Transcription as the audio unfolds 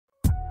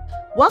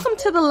Welcome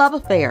to The Love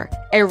Affair,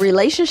 a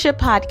relationship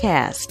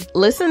podcast.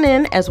 Listen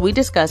in as we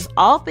discuss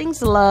all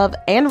things love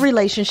and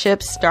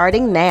relationships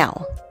starting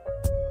now.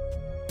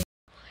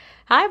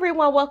 Hi,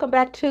 everyone. Welcome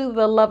back to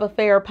The Love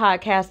Affair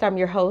podcast. I'm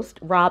your host,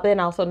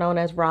 Robin, also known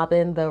as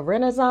Robin the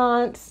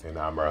Renaissance. And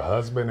I'm her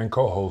husband and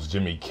co-host,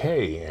 Jimmy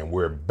K. And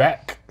we're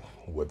back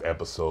with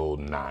episode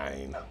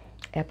 9.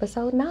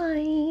 Episode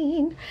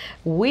 9.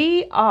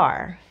 We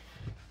are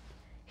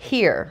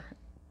here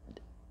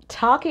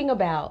talking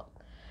about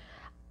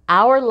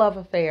our love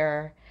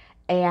affair,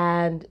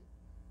 and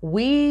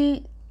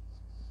we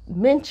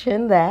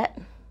mentioned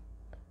that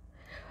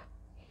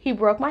he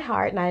broke my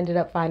heart and I ended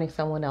up finding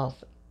someone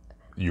else.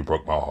 You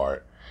broke my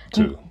heart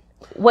too.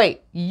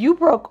 Wait, you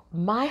broke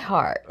my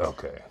heart?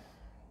 Okay.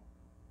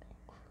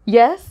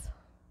 Yes?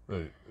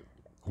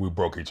 We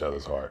broke each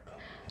other's heart,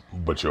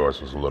 but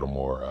yours was a little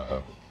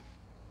more...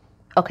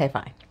 Okay,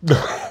 fine.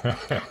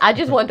 I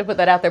just wanted to put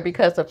that out there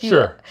because a few...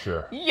 Sure.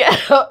 Yeah,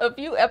 a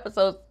few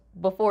episodes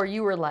before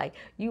you were like,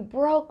 you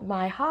broke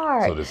my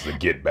heart. So this is a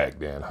get back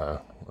then, huh?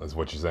 That's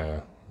what you're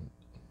saying?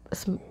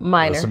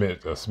 Minor. A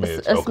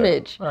smidge. A Okay.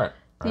 Smidge. All right.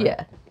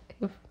 Yeah.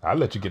 I'll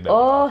let you get that Oh,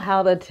 one off.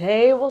 How the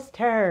tables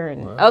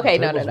turn. Well, Okay,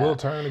 the tables no. will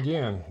turn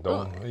again.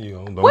 Don't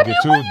What do you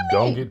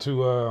get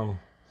too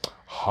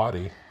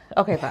haughty.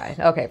 Okay, fine.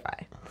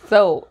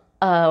 So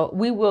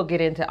we will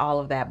get into all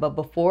of that. But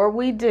before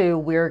we do,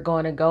 we're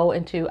going to go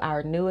into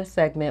our newest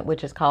segment,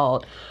 which is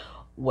called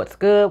What's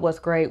Good, What's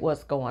Great,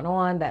 What's Going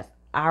On. That's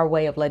our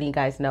way of letting you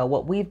guys know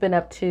what we've been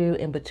up to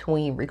in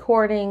between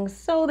recordings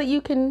so that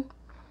you can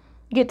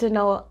get to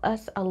know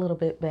us a little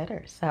bit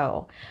better.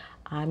 So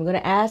I'm going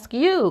to ask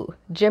you,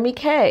 Jimmy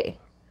K,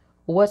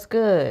 what's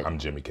good? I'm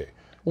Jimmy K.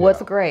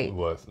 What's great?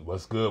 What's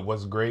good?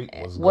 What's great?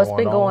 What's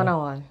been going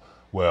on?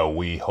 Well,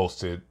 we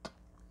hosted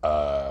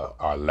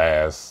our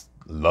last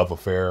Love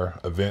Affair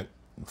event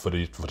for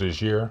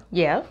this year.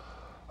 Yeah.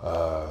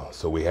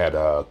 So we had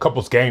a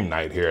couples game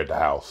night here at the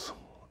house,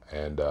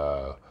 and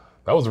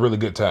that was a really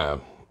good time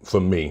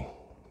for me.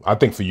 I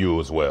think for you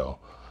as well.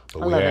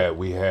 But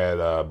we had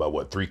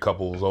about 3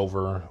 couples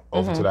over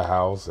to the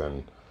house,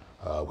 and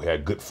we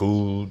had good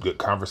food, good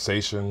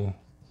conversation,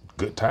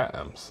 good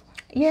times.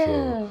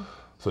 Yeah.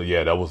 So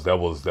yeah, that was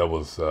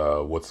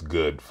what's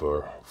good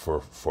for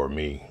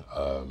me.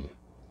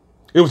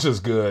 It was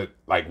just good.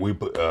 Like we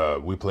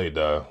played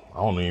I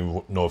don't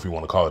even know if you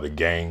want to call it a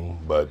game,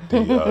 but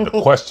the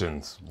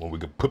questions when we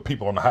could put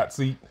people on the hot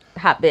seat.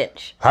 Hot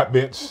bench.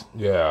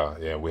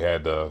 Yeah. We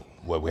had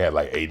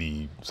like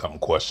 80 something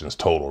questions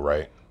total,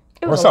 right?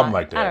 Or something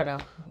like that. I don't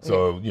know.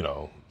 So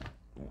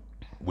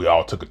we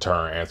all took a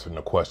turn answering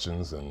the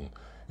questions, and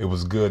it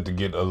was good to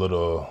get a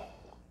little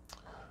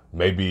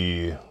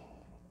insight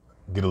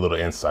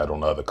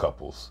on the other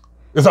couples.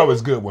 It's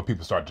always good when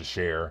people start to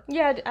share.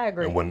 Yeah, I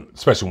agree. And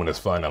especially when it's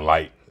fun and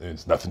light,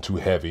 it's nothing too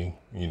heavy.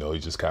 You're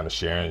just kind of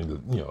sharing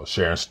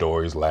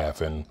stories,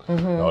 laughing,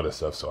 and all that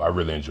stuff. So I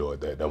really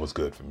enjoyed that. That was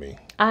good for me.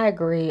 I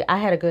agree. I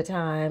had a good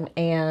time.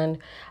 And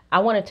I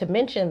wanted to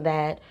mention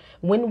that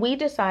when we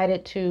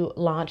decided to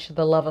launch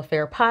the Love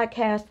Affair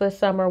podcast this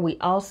summer, we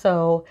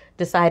also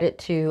decided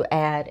to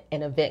add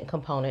an event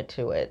component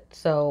to it.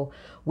 So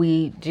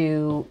we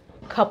do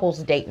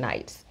couples date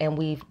nights, and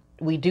we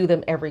do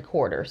them every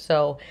quarter.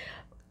 So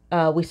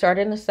we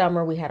started in the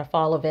summer. We had a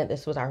fall event.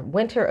 This was our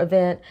winter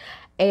event.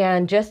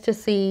 And just to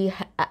see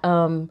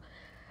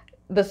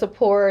the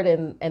support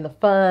and the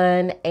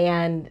fun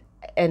and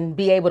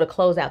be able to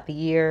close out the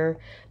year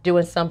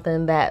doing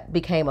something that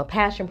became a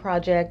passion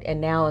project. And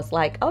now it's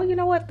like, oh, you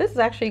know what? This is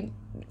actually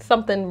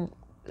something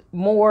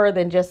more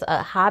than just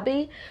a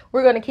hobby.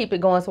 We're going to keep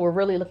it going. So we're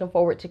really looking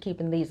forward to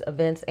keeping these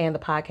events and the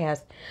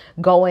podcast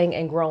going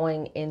and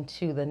growing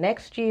into the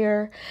next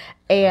year.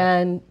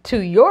 And to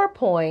your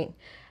point,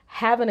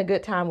 having a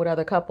good time with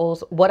other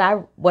couples. What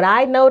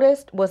I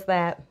noticed was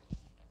that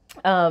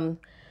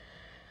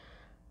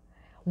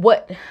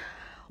what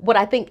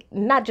I think,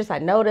 not just I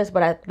noticed,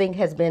 but I think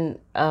has been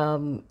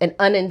an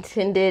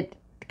unintended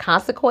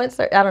consequence.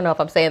 I don't know if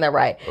I'm saying that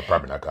right. But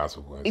probably not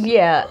consequence.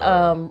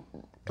 Yeah.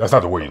 That's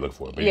not the word you look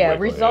for. But yeah.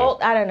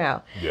 Result. I don't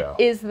know. Yeah.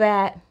 Is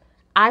that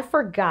I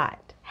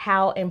forgot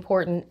how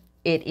important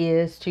it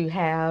is to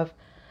have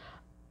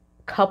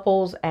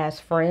couples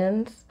as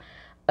friends,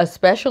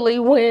 especially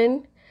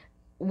when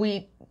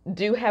we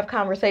do have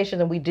conversations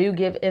and we do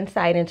give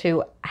insight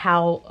into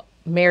how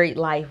married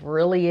life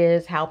really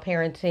is, how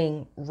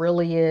parenting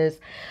really is,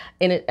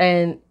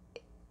 and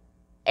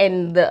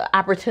the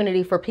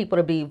opportunity for people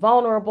to be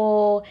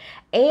vulnerable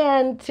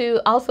and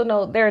to also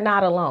know they're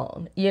not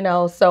alone,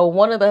 So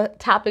one of the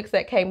topics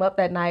that came up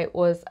that night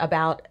was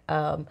about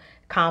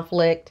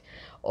conflict,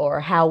 or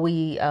how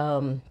we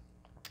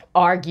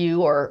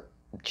argue or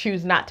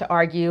choose not to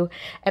argue.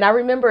 And I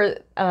remember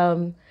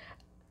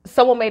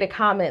someone made a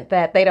comment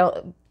that they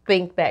don't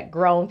think that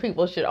grown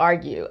people should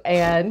argue.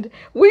 And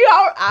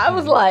I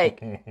was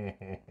like,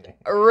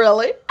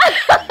 really?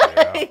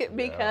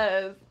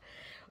 Because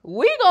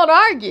we gonna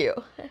argue.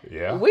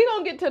 Yeah. We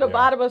gonna get to the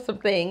bottom of some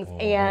things.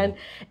 And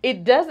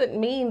it doesn't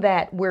mean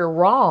that we're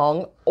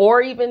wrong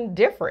or even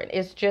different.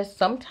 It's just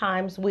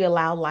sometimes we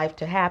allow life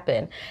to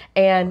happen.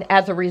 And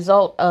as a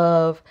result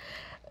of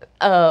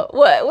what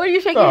are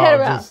you shaking your head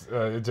about?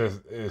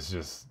 It's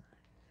just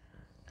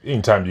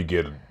anytime you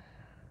get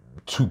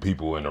two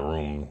people in a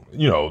room,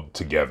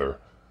 together,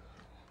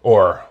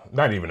 or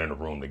not even in a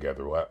room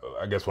together.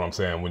 I guess what I'm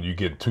saying, when you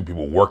get two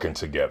people working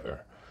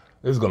together,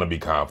 there's going to be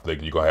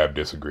conflict. You're going to have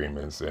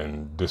disagreements,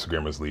 and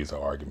disagreements leads to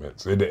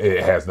arguments.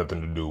 It has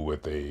nothing to do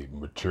with a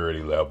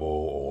maturity level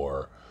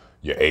or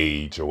your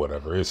age or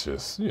whatever. It's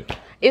just,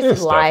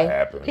 it's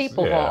life.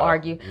 People gonna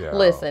argue. Yeah.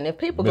 Listen, if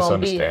people gonna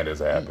be misunderstandings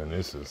happen,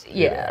 it's just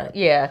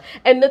yeah.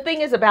 And the thing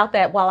is about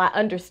that, while I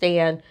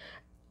understand,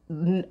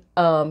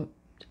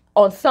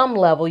 on some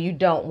level, you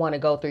don't want to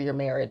go through your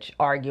marriage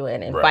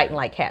arguing and fighting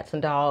like cats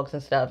and dogs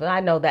and stuff. And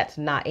I know that's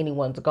not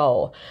anyone's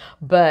goal,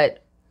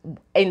 but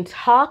in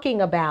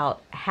talking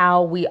about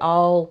how we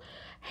all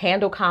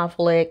handle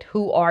conflict,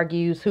 who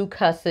argues, who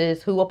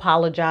cusses, who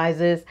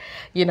apologizes,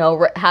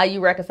 how you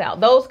reconcile.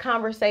 Those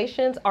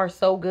conversations are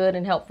so good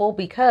and helpful,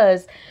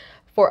 because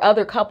for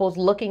other couples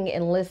looking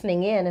and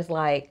listening in is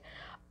like,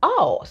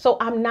 oh, so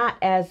I'm not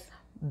as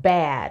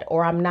bad,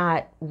 or I'm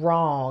not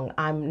wrong.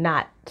 I'm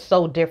not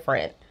so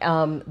different.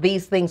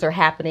 These things are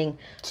happening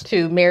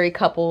to married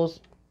couples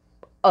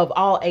of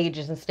all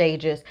ages and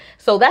stages.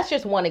 So that's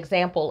just one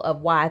example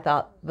of why I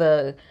thought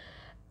the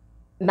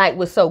night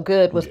was so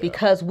good, was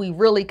because we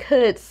really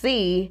could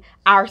see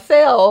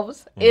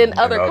ourselves in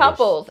other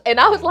couples. And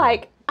I was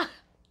like,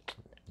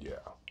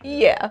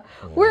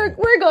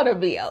 we're gonna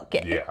be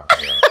okay.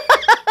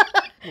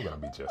 We're gonna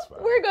be just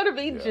fine. We're gonna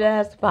be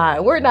just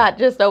fine. We're not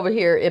just over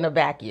here in a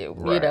vacuum,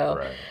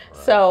 Right.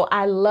 So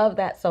I love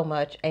that so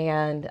much,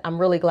 and I'm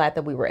really glad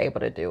that we were able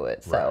to do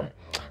it. So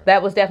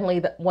that was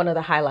definitely one of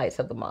the highlights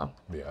of the month.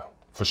 Yeah,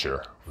 for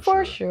sure.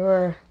 For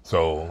sure.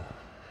 So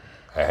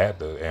I had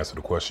to answer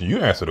the question. You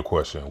answered the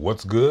question.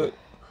 What's good?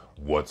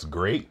 What's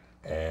great?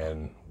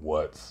 And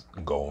what's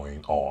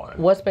going on?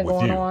 What's been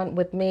going on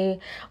with me?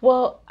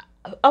 Well,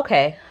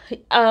 okay.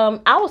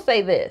 I will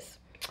say this.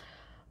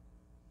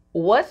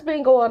 What's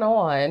been going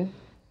on,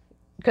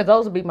 because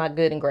those would be my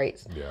good and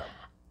greats. Yeah.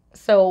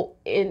 So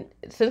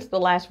since the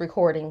last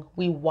recording,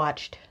 we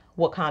watched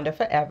Wakanda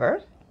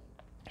Forever,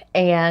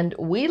 and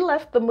we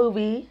left the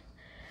movie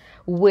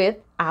with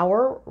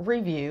our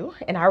review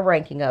and our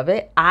ranking of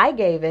it. I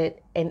gave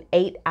it an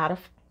 8 out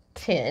of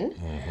 10.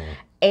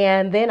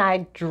 And then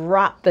I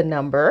dropped the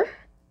number,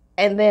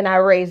 and then I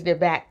raised it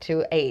back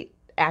to 8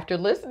 after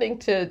listening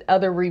to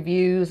other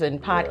reviews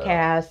and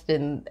podcasts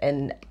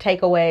and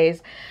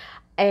takeaways.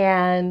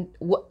 And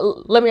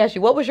let me ask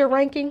you, what was your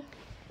ranking?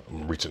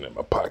 I'm reaching in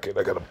my pocket.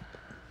 I gotta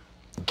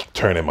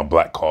turn in my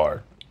black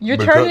card. You're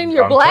turning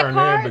your black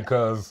card?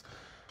 Because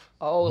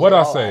what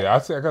I say? I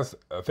think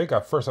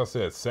I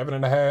said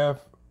 7.5,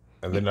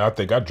 and then I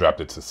think I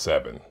dropped it to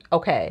 7.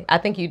 Okay, I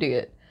think you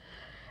did.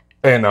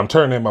 And I'm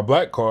turning in my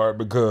black card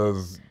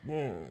because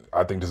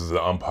I think this is an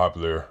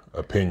unpopular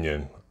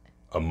opinion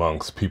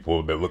amongst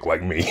people that look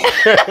like me.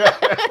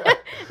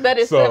 That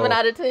is 7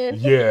 out of 10?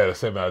 Yeah,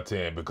 7 out of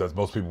 10, because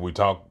most people we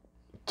talk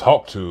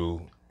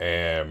to,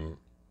 and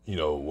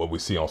what we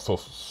see on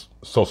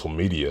social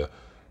media,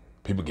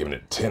 people giving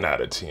it 10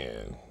 out of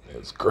 10.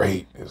 It's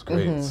great.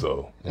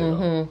 So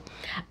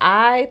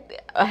I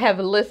have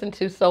listened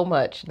to so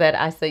much that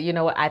I say,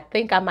 what, I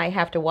think I might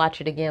have to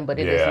watch it again, but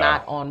it is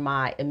not on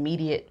my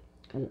immediate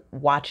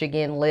watch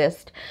again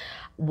list.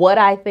 What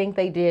I think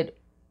they did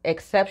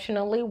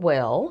exceptionally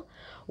well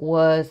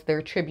was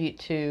their tribute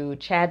to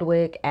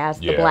Chadwick as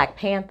the Black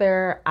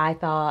Panther. I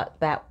thought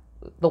that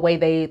the way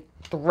they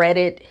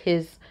threaded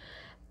his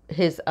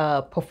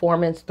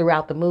performance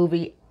throughout the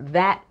movie,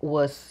 that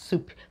was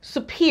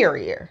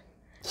superior.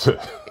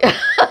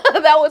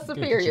 That was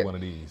superior. Get you one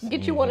of these.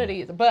 Get you one of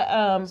these. But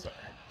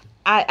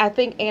I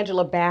think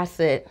Angela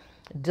Bassett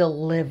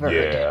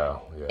delivered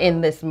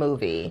in this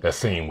movie. That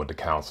scene with the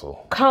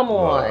council. Come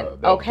on.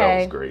 That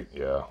was great.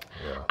 Yeah.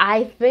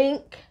 I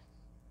think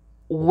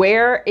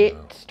where it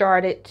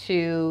started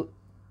to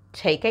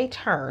take a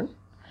turn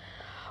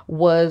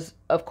was,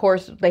 of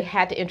course, they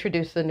had to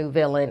introduce the new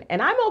villain.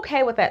 And I'm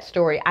okay with that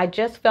story. I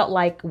just felt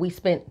like we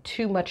spent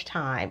too much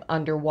time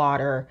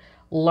underwater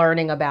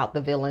learning about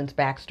the villain's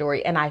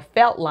backstory. And I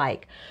felt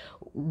like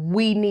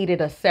we needed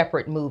a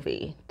separate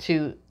movie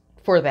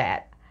for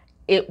that.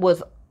 It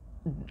was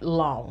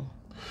long.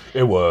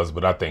 It was,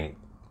 but I think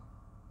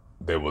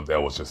that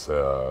was just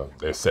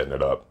they're setting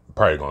it up.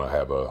 Probably gonna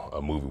have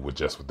a movie with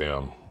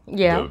them.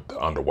 Yeah, the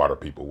underwater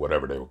people,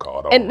 whatever they were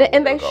called, and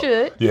they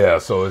should. Yeah,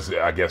 so it's,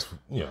 I guess,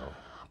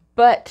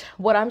 But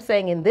what I'm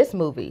saying, in this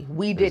movie,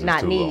 we did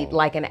not need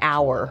like an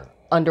hour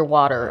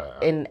underwater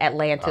in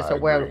Atlantis or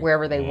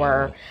wherever they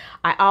were.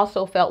 I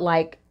also felt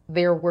like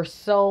there were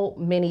so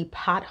many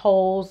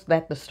potholes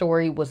that the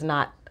story was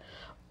not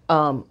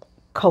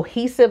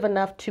cohesive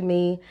enough to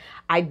me.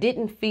 I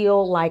didn't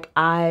feel like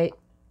I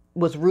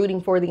was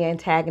rooting for the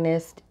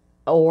antagonist,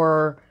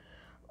 or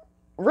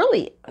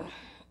really,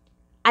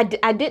 I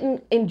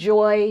didn't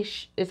enjoy,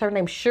 is her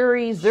name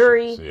Shuri,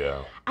 Zuri?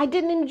 Yeah. I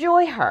didn't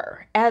enjoy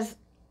her as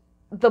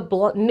the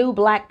new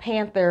Black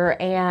Panther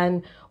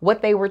and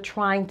what they were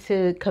trying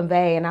to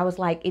convey. And I was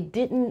like, it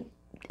didn't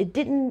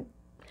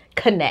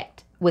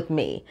connect with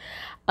me.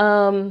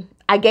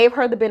 I gave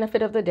her the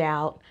benefit of the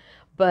doubt,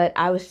 but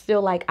I was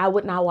still like, I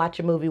would not watch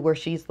a movie where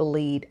she's the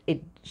lead.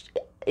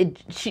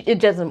 She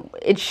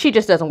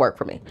just doesn't work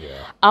for me.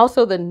 Yeah.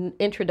 Also, the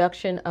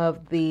introduction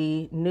of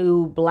the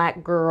new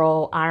Black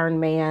girl, Iron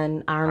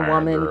Man, Iron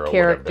Woman Girl,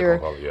 character.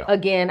 whatever they call it, yeah.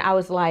 Again, I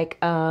was like,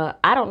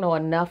 I don't know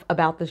enough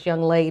about this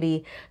young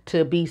lady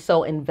to be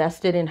so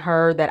invested in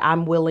her that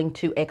I'm willing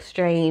to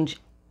exchange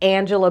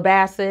Angela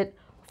Bassett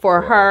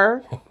for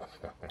her.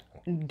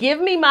 Give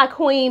me my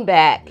queen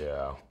back.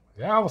 Yeah.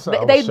 Yeah, I was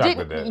shocked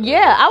at that.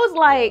 Yeah, I was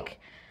like,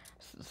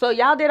 so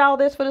y'all did all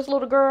this for this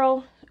little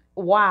girl?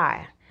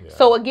 Why? Yeah.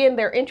 So again,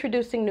 they're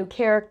introducing new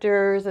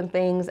characters and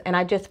things, and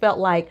I just felt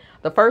like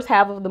the first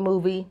half of the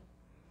movie,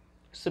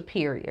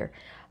 superior.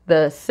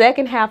 The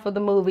second half of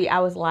the movie, I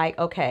was like,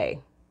 okay,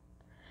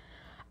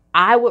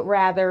 I would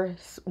rather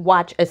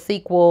watch a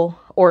sequel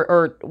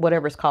or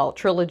whatever it's called,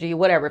 trilogy,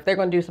 whatever, if they're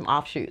going to do some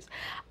offshoots.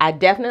 I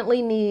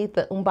definitely need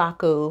the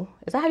M'Baku.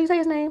 Is that how you say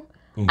his name?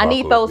 I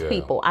need those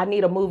people. I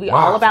need a movie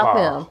all about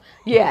them.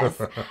 Yes.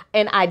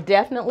 And I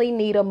definitely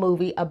need a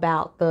movie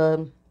about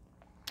the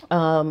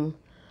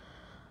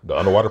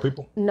underwater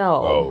people?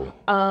 No.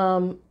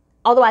 Oh.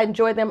 Although I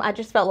enjoy them, I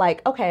just felt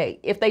like, okay,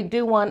 if they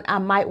do one, I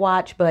might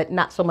watch, but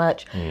not so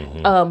much.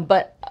 Mm-hmm.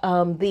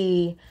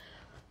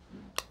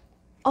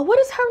 What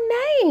is her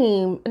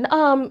name? The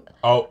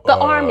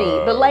army,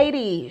 the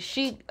lady.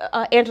 She,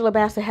 Angela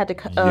Bassett had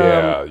to.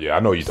 I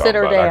know you're talking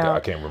about. I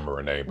can't remember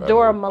her name.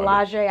 Dora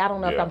Milaje. I don't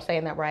know if I'm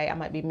saying that right. I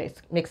might be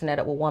mixing that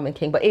up with Woman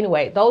King. But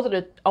anyway, those are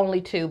the only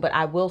two. But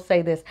I will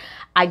say this: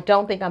 I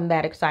don't think I'm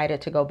that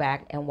excited to go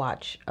back and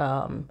watch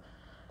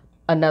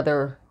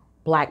another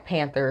Black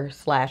Panther /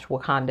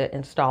 Wakanda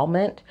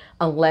installment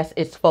unless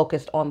it's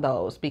focused on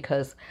those,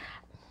 because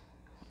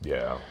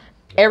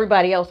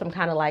everybody else, I'm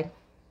kind of like,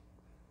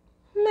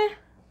 meh.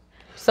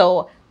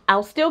 So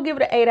I'll still give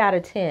it an 8 out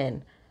of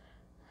 10.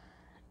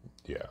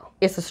 Yeah.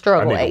 It's a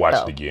struggle. I need to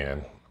watch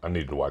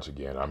it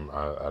again.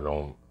 I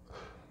don't,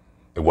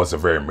 it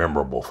wasn't very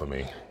memorable for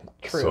me.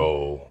 True.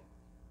 So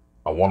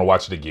I want to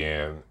watch it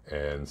again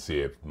and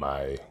see if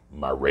my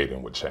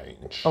rating would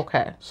change.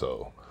 Okay.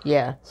 So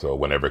yeah. So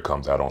whenever it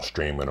comes out on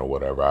streaming or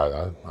whatever,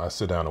 I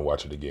sit down and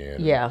watch it again.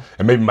 Yeah.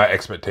 And maybe my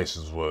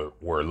expectations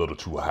were a little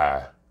too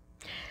high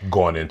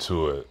going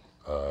into it,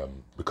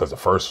 because the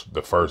first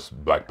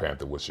Black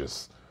Panther was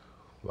just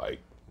like,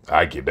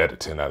 I give that a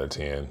 10 out of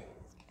 10,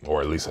 or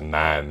at least a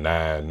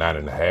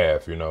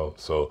 9.5. You know.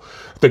 So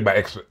I think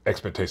my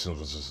expectations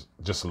was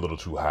just a little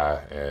too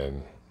high,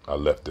 and I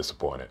left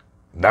disappointed.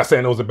 Not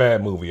saying it was a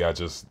bad movie.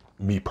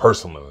 Me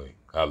personally,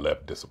 I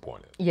left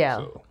disappointed. Yeah.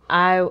 So.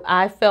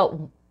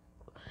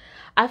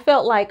 I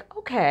felt like,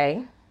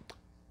 okay,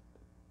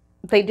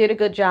 they did a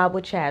good job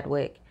with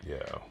Chadwick.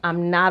 Yeah.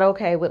 I'm not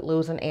okay with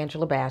losing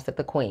Angela Bassett,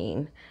 the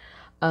queen.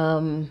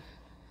 Yeah.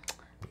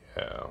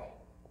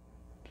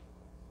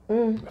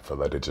 I feel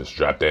like they just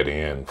dropped that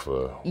in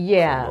for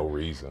no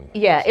reason.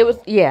 Yeah, so. It was,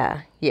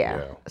 yeah.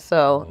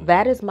 So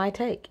that is my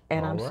take,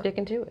 and I'm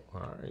sticking to it.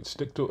 All right,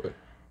 stick to it.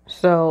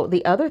 So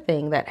the other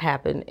thing that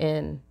happened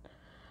in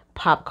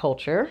pop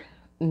culture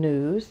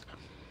news,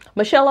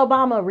 Michelle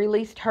Obama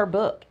released her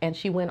book, and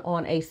she went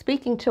on a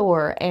speaking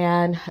tour,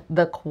 and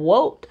the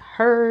quote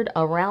heard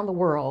around the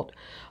world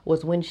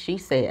was when she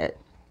said,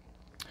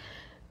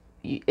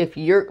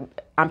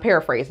 I'm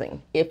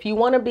paraphrasing, if you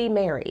want to be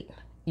married,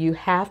 you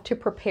have to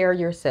prepare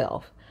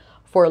yourself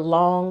for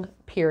long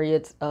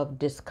periods of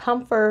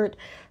discomfort.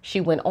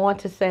 She went on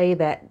to say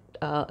that,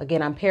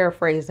 again, I'm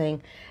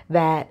paraphrasing,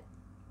 that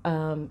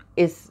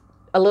it's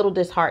a little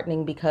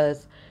disheartening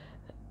because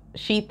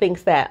she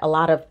thinks that a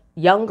lot of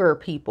younger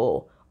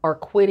people are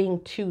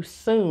quitting too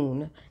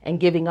soon and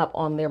giving up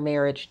on their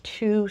marriage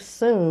too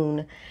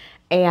soon.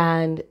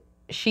 And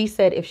she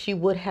said if she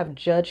would have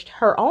judged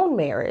her own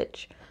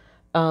marriage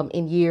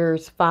in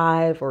years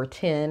 5 or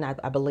 10,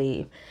 I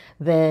believe,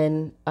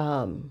 then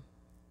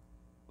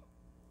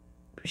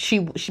she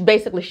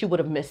would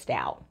have missed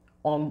out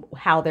on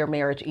how their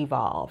marriage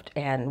evolved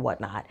and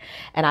whatnot.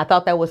 And I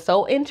thought that was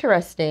so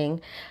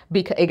interesting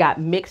because it got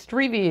mixed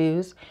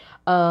reviews.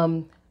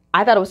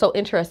 I thought it was so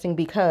interesting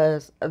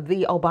because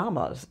the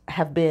Obamas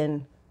have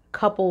been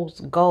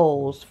couples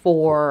goals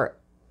for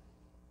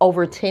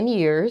over 10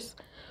 years.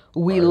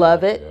 We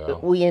love it. Yeah.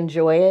 We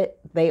enjoy it.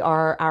 They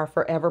are our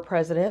forever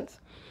presidents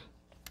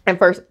and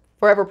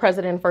forever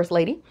president and first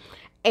lady.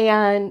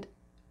 And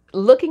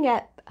looking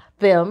at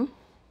them,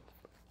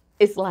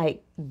 it's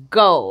like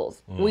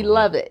goals. Mm-hmm. We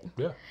love it.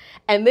 Yeah.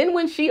 And then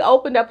when she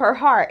opened up her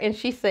heart and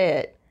she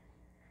said,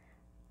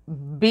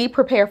 be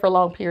prepared for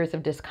long periods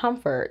of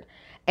discomfort.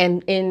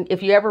 And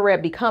if you ever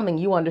read Becoming,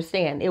 you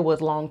understand it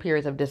was long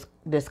periods of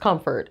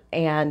discomfort.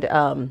 And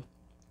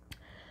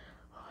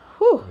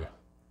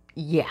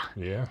Yeah.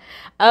 Yeah.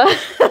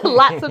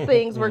 Lots of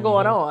things were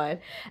going on,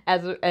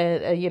 as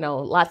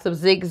lots of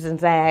zigs and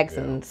zags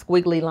Yeah. and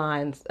squiggly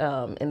lines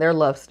in their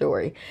love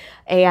story.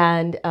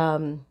 And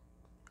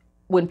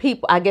when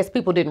I guess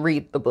people didn't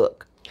read the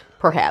book.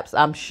 Perhaps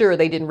I'm sure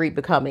they didn't read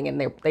Becoming,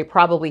 and they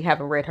probably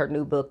haven't read her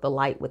new book, The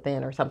Light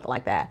Within, or something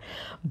like that.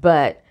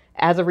 But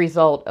as a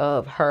result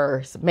of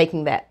her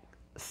making that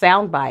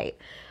soundbite,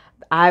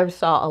 I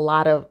saw a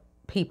lot of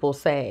people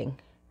saying,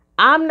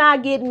 "I'm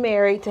not getting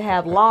married to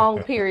have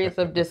long periods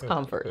of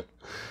discomfort."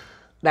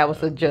 That was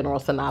the general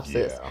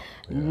synopsis. Yeah.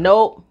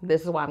 Nope,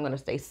 this is why I'm going to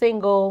stay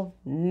single.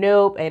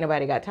 Nope, ain't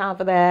nobody got time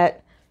for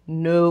that.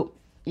 Nope,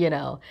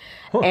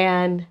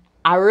 And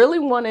I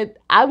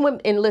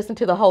went and listened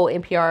to the whole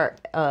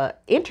NPR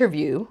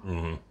interview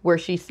where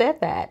she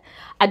said that.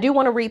 I do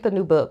want to read the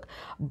new book,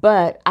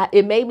 but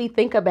it made me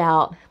think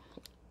about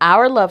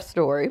our love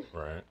story.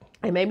 Right.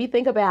 It made me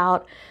think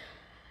about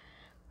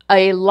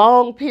a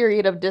long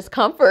period of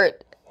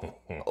discomfort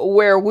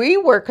where we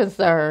were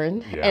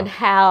concerned, and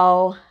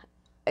how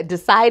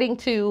deciding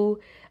to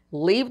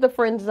leave the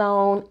friend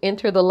zone,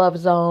 enter the love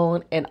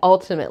zone, and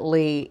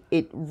ultimately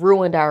it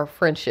ruined our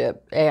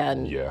friendship,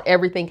 and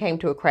everything came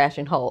to a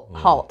crashing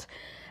halt.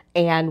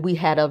 And we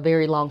had a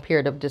very long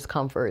period of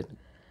discomfort.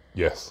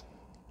 Yes.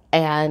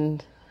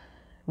 And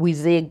we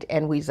zigged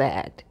and we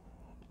zagged.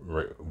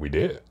 We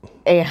did.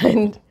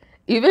 And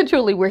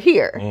eventually we're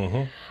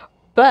here.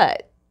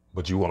 But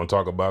you want to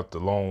talk about the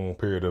long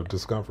period of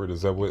discomfort?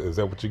 Is that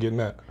what you're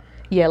getting at?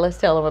 yeah, let's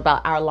tell them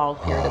about our long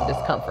period of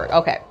discomfort.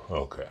 Okay.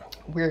 Okay.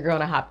 We're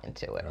going to hop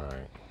into it. All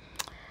right.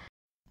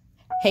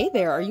 Hey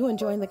there, are you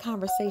enjoying the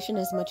conversation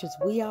as much as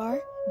we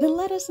are? Then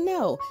let us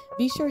know.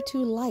 Be sure to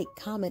like,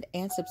 comment,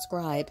 and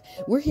subscribe.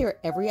 We're here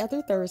every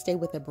other Thursday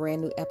with a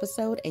brand new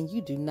episode, and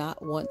you do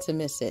not want to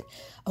miss it.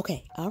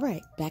 Okay, all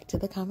right, back to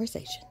the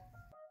conversation.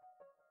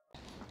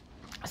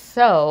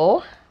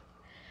 So,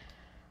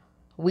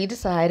 we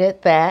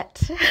decided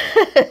that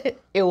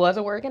it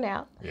wasn't working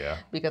out. Yeah.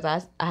 Because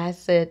I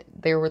said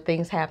there were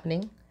things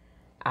happening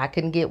I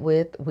couldn't get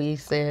with. We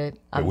said,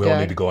 we don't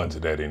need to go into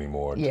that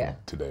anymore. Yeah.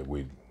 Today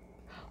we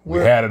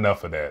had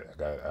enough of that.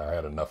 I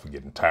had enough of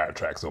getting tire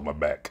tracks on my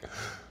back,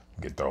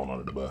 get thrown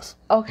under the bus.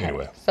 Okay.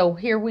 Anyway. So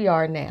here we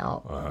are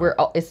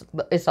now.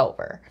 It's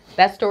over.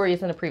 That story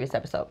is in the previous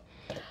episode.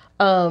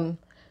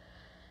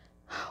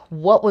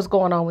 What was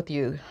going on with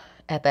you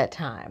at that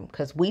time?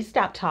 Because we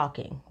stopped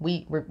talking.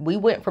 We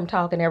went from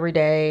talking every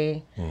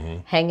day,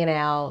 hanging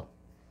out,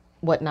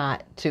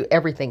 whatnot, to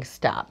everything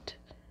stopped.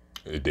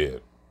 It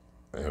did.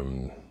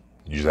 You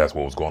just asked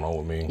what was going on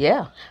with me?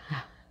 Yeah.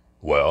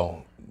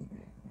 Well,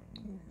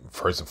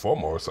 first and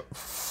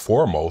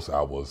foremost,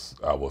 I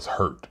was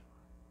hurt.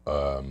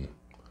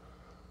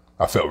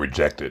 I felt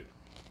rejected.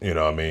 You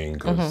know what I mean?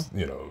 Because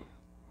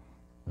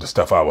the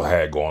stuff I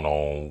had going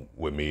on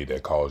with me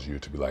that caused you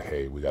to be like,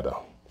 hey, we got to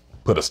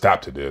put a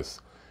stop to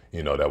this.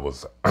 That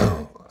was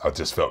I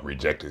just felt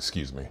rejected.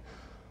 Excuse me,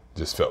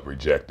 just felt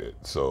rejected.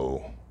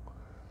 So,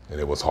 and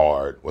it was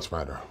hard. What's the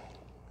matter?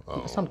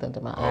 Something to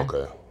my eye.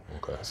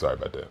 Okay. Sorry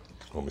about that.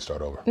 Want me to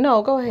start over?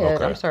 No, go ahead.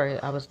 Okay. I'm sorry.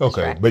 I was okay.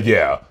 distracted. But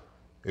yeah,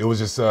 it was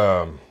just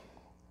that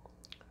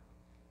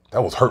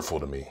was hurtful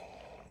to me.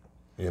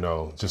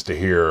 Just to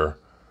hear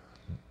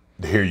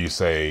you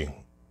say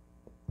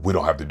we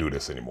don't have to do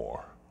this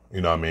anymore.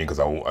 You know what I mean? Because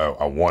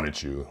I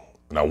wanted you,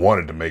 and I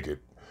wanted to make it.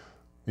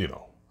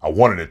 I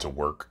wanted it to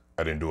work.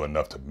 I didn't do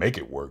enough to make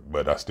it work,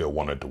 but I still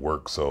wanted it to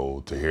work.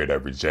 So to hear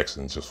that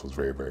rejection just was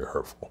very, very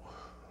hurtful.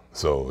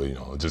 So it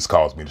just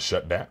caused me to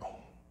shut down.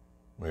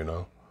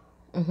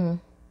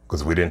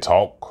 Because we didn't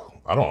talk.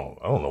 I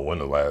don't know when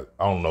the last.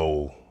 I don't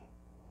know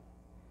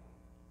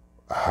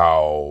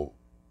how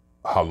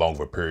long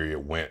of a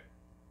period went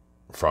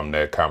from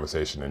that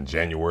conversation in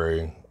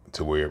January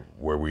to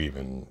where we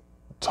even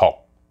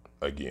talked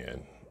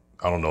again.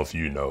 I don't know if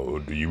you know.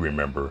 Do you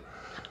remember?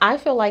 I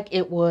feel like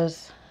it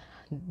was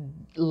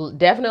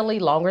definitely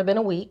longer than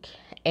a week,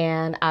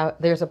 and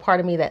there's a part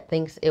of me that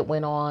thinks it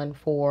went on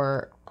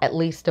for at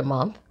least a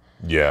month.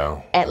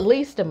 Yeah. At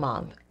least a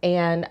month.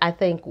 And I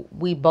think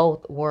we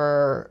both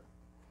were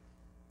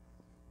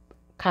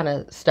kind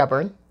of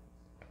stubborn.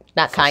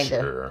 Not kind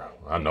of. Sure.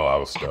 I know I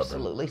was stubborn.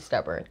 Absolutely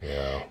stubborn.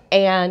 Yeah.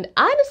 And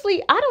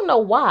honestly, I don't know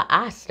why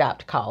I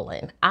stopped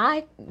calling.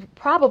 I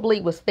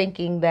probably was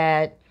thinking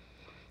that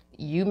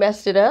you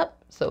messed it up,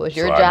 so it's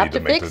your job to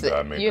fix it.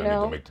 I need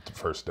to make the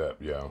first step,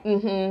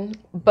 yeah.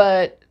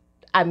 But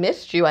I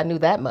missed you. I knew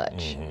that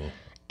much.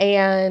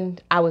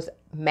 And I was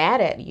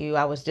mad at you.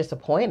 I was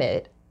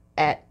disappointed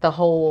at the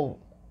whole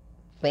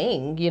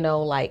thing,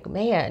 like,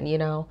 man,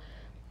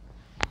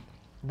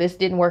 this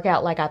didn't work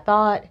out like I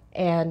thought.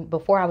 And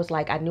before I was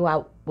like, I knew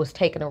I was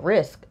taking a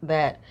risk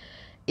that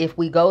if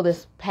we go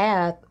this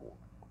path,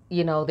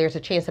 there's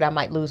a chance that I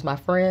might lose my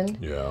friend.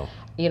 Yeah.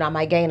 I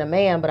might gain a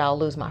man, but I'll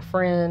lose my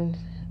friend.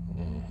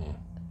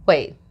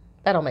 Wait,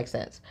 that don't make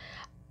sense.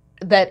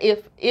 That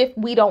if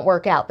we don't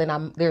work out,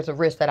 then there's a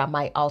risk that I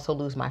might also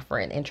lose my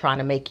friend in trying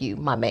to make you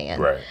my man.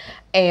 Right.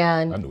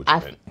 And I knew what you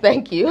meant.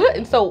 Thank you.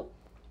 And so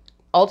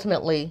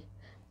ultimately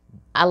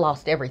I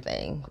lost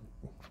everything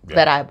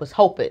that I was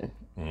hoping,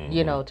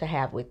 to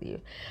have with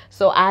you.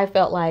 So I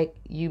felt like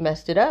you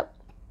messed it up.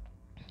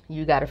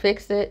 You got to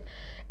fix it.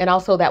 And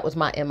also that was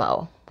my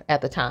MO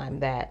at the time,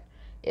 that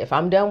if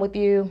I'm done with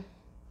you,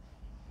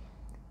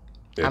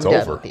 It's I'm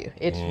over. done with you.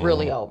 It's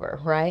really over,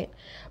 right?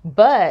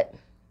 But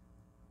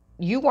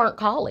you weren't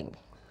calling.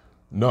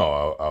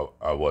 No,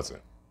 I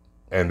wasn't.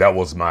 And that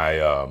was my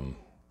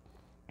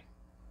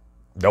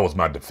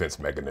defense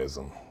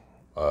mechanism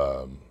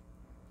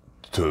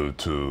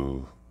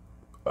to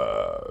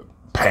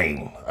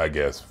pain, I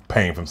guess.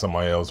 Pain from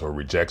somebody else or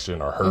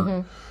rejection or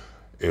hurt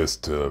is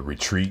to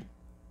retreat,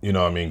 you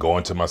know what I mean? Go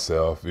into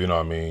myself, you know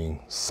what I mean?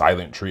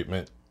 Silent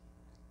treatment.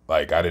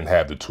 Like, I didn't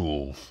have the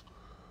tools.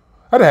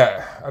 I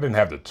didn't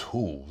have the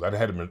tools. I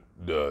didn't have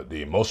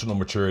the emotional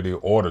maturity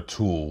or the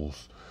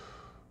tools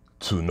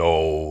to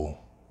know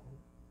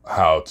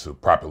how to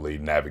properly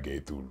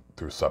navigate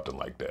through something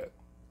like that.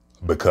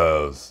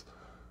 Because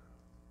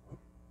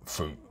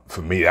for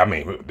me, I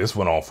mean, this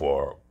went on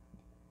for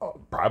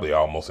probably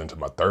almost into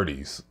my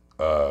 30s.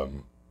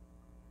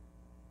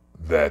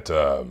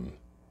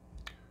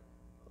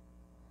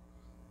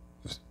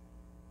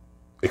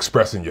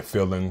 Expressing your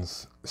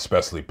feelings,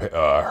 especially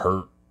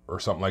hurt or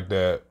something like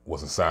that,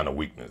 was a sign of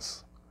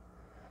weakness.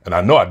 And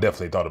I know I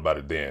definitely thought about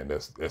it then.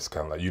 That's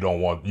kind of like you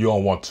don't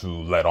want to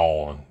let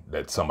on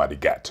that somebody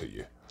got to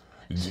you.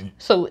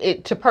 So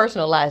to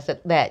personalize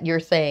that you're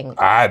saying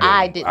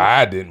I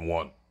didn't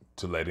want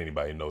to let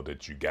anybody know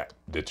that you got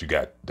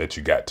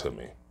to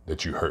me,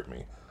 that you hurt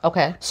me.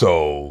 Okay.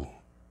 So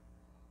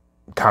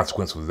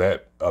consequence was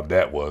that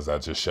was I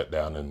just shut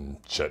down and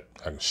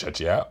shut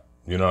you out.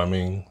 You know what I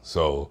mean?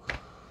 So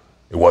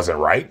it wasn't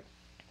right.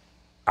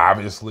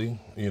 Obviously,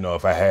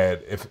 if I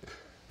had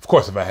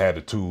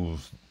the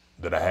tools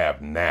that I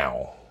have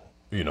now,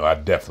 it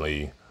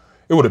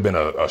would have been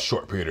a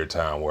short period of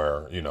time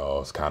where,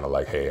 it's kind of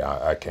like, hey,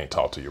 I can't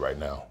talk to you right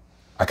now.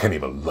 I can't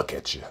even look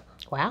at you.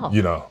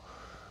 Wow.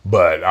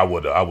 But I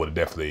would have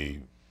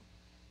definitely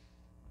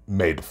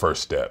made the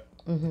first step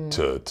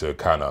to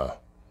kind of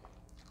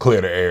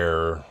clear the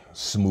air,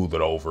 smooth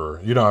it over,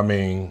 you know what I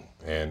mean?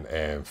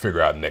 And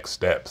figure out next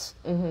steps.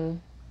 Mm-hmm.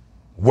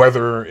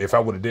 Whether, if I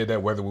would have did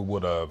that, whether we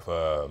would have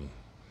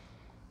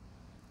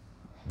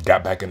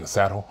got back in the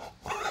saddle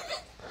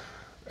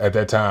at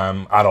that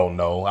time, I don't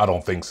know. I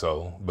don't think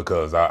so,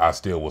 because I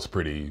still was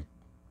pretty,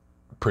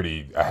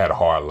 I had a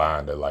hard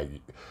line that, like,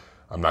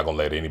 I'm not going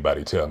to let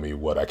anybody tell me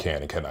what I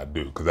can and cannot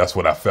do, because that's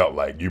what I felt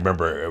like. You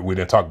remember, we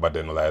didn't talk about that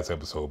in the last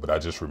episode, but I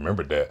just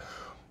remembered that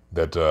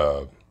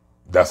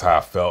that's how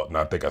I felt, and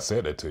I think I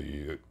said that to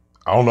you.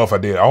 I don't know if I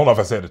did. I don't know if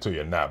I said it to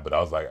you or not, but I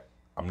was like,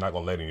 I'm not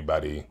going to let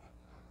anybody,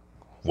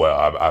 well,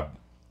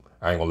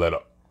 I ain't going to let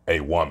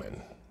a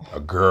woman, a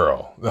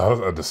girl,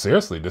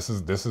 seriously, this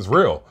is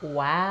real.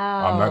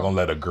 Wow. I'm not going to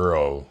let a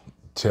girl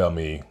tell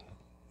me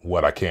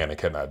what I can and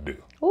cannot do.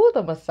 Ooh,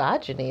 the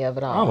misogyny of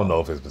it all. I don't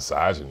know if it's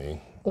misogyny.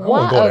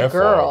 Why a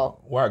girl?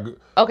 Why?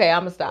 Okay,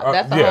 I'm gonna stop.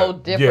 That's a whole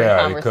different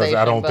conversation. Because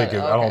I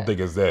don't think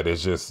it's that.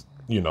 It's just,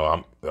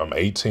 I'm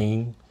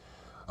 18.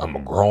 I'm a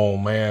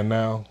grown man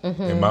now.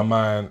 Mm-hmm. In my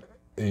mind,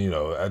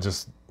 I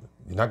just,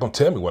 you're not gonna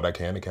tell me what I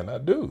can and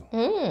cannot do.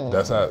 Mm.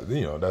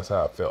 That's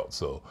how I felt.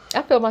 So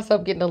I feel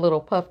myself getting a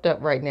little puffed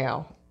up right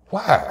now.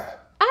 Why?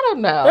 I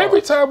don't know.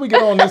 Every time we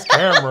get on this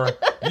camera,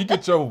 you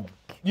get your,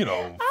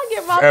 I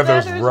get my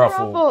feathers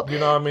ruffled. You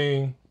know what I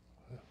mean?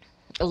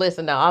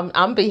 Listen, now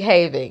I'm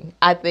behaving.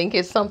 I think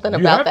it's something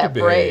about that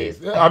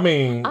phrase. I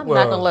mean, I'm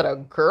not gonna let a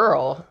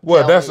girl.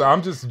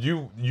 I'm just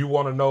you. You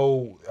want to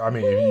know? I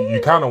mean, you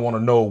kind of want to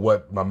know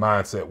what my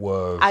mindset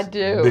was. I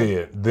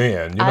do.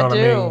 Then you know what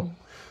I mean?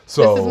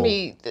 So this is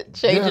me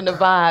changing the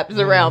vibes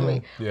around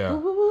me. Yeah.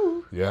 Ooh.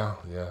 Yeah.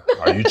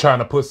 Are you trying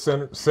to put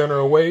center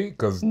away?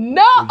 Because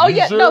no. Oh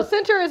yeah. Sure? No,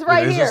 center is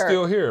right here. Is it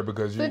still here?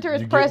 Because center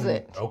is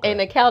present and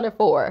accounted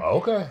for.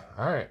 Okay.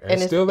 All right. And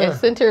it's still there. And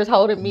center is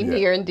holding me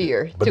near and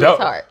dear to his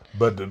heart.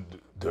 But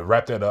to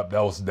wrap that up,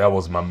 that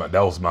was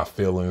my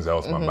feelings. That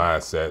was my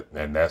mindset,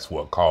 and that's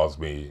what caused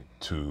me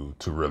to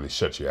really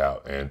shut you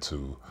out and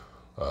to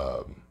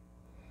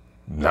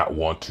not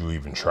want to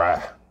even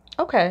try.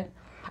 Okay.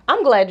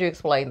 I'm glad you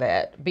explained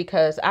that,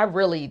 because I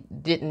really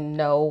didn't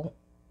know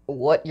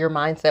what your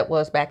mindset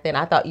was back then.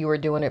 I thought you were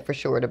doing it for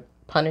sure to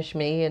punish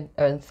me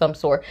in some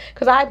sort,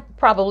 because I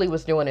probably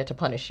was doing it to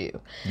punish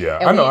you. Yeah,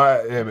 and I know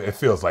it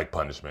feels like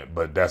punishment,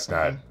 but that's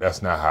not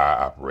how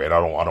I operate. I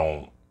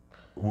don't.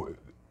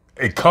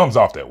 It comes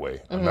off that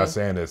way. I'm not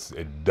saying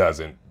it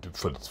doesn't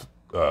for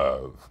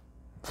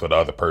the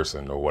other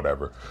person or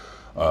whatever,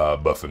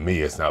 but for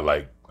me, it's not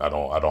like I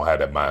don't have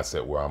that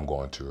mindset where I'm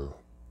going to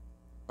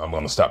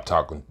stop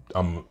talking.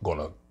 I'm going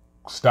to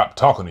stop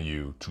talking to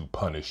you to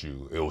punish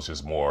you. It was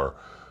just more,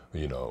 I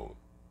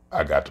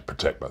have to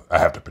protect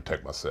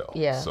myself.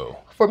 Yeah. So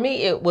for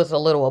me, it was a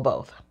little of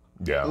both.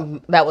 Yeah.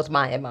 That was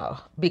my MO,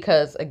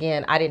 because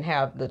again, I didn't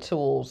have the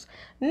tools.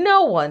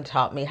 No one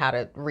taught me how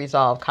to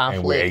resolve conflict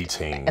and we're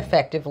 18.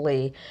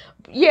 effectively.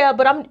 Yeah,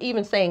 but I'm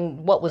even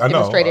saying what was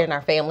demonstrated in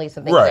our families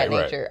and things of that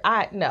nature.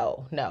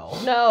 No.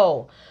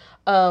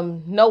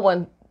 No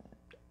one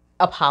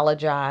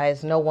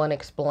apologized. No one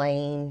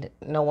explained.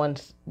 No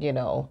one's,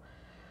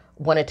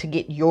 wanted to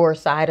get your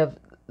side of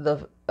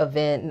the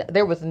event.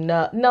 There was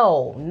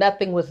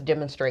nothing was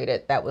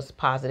demonstrated that was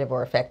positive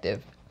or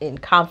effective in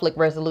conflict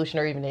resolution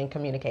or even in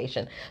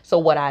communication. So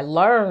what I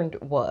learned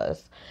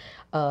was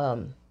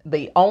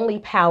the only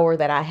power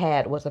that I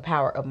had was the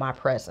power of my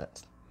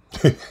presence.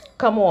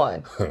 Come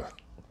on.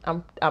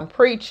 I'm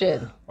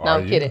preaching. No,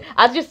 I'm kidding.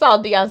 I just saw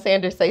Deion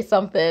Sanders say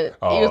something.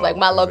 He was like,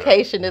 my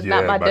location is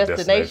not my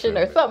destination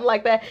or something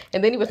like that.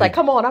 And then he was like,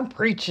 come on, I'm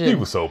preaching. He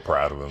was so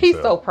proud of himself.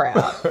 He's so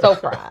proud. So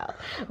proud.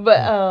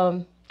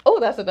 But,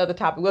 that's another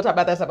topic. We'll talk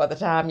about that some other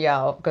time,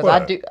 y'all. Because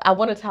I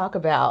want to talk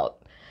about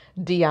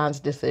Deion's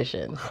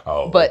decision.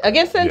 But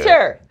against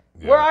Center.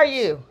 Yeah. Where are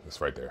you? It's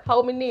right there.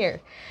 Hold me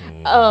near.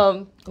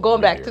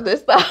 Going back to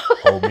this stuff.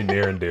 Hold me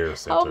near and dear,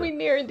 Center. Hold me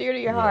near and dear to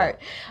your heart.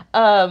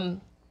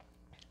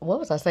 What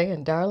was I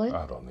saying, darling?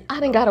 I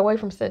done got away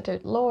from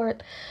Center.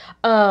 Lord.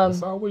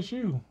 It's always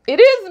you. It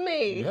is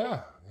me.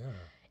 Yeah.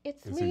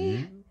 It's me. It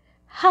you?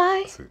 Hi.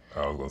 I was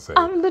going to say.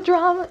 I'm the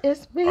drama.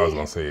 It's me. I was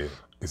going to say,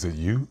 is it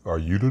you? Are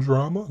you the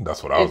drama?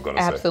 That's what I was going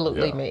to say.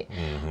 Absolutely me.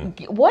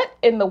 Mm-hmm. What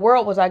in the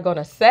world was I going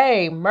to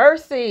say?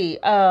 Mercy.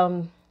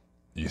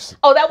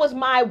 That was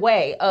my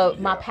way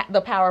of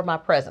the power of my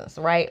presence,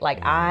 right? Like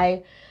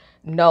I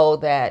know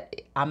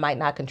that I might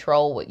not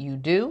control what you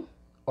do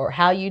or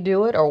how you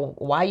do it or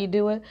why you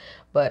do it,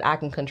 but I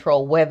can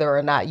control whether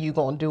or not you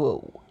gonna do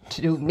it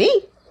to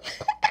me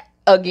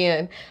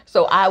again.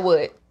 So I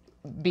would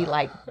be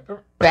like,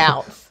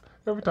 bounce.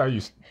 Every time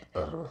you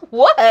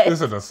what? This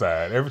is an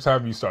aside. Every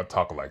time you start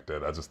talking like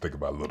that, I just think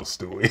about little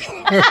Stewie.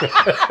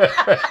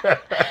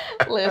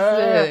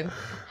 Listen,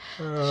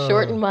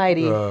 short and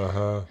mighty.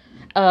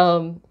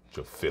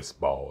 Your fist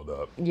balled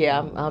up.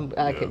 Yeah,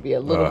 I could be a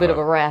little bit of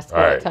a rascal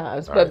at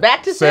times. But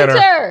back to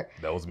Center.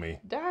 That was me.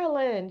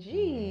 Darling,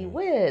 gee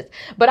whiz.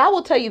 But I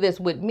will tell you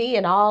this, with me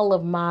and all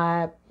of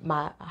my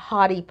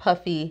haughty,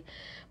 puffy,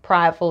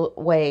 prideful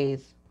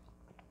ways,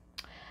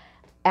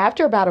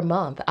 after about a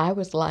month, I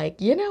was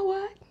like, you know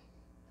what?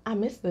 I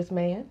miss this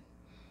man,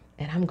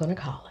 and I'm going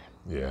to call him.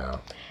 Yeah.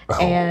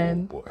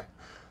 And boy.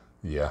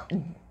 Yeah.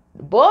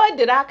 Boy,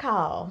 did I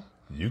call.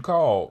 You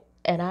called.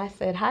 And I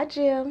said, hi,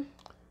 Jim.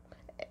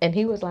 And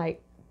he was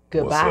like,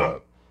 goodbye. What's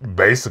up?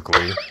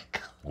 Basically,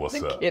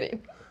 what's up?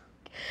 Kidding.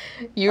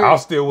 I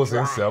still was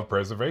in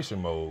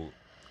self-preservation mode.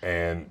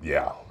 And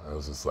yeah, I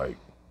was just like,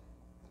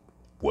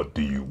 what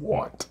do you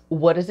want?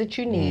 What is it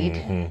you need?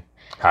 Mm-hmm.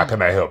 How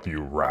can I help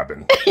you,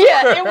 Robin?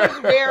 Yeah, it was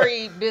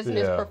very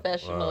business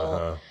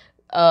professional.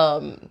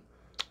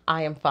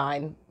 I am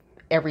fine.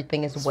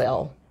 Everything is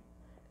well.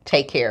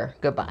 Take care.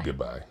 Goodbye.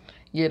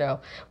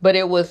 But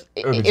it was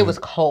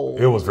cold.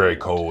 It was very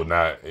cold.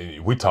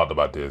 We talked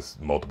about this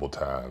multiple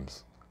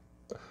times.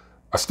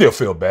 I still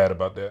feel bad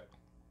about that.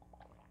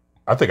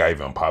 I think I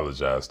even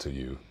apologized to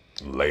you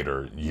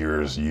later,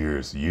 years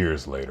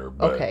later.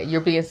 But okay,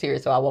 you're being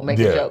serious, so I won't make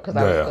a joke because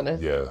I was gonna.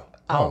 Yeah.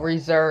 I'll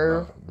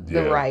reserve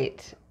the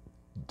right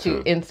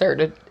to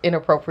insert an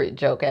inappropriate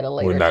joke at a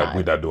later time.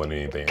 We're not doing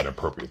anything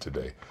inappropriate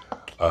today.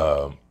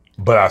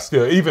 But I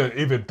still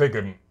even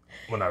thinking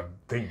when I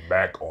think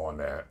back on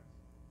that.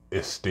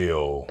 It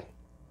still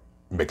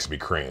makes me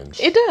cringe.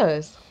 It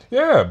does.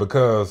 Yeah,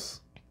 because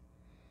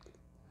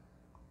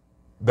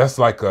that's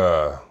like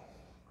you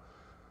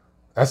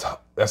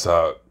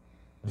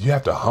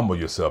have to humble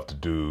yourself to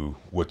do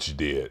what you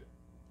did.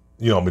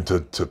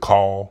 To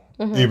call,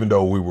 even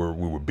though we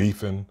were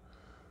beefing.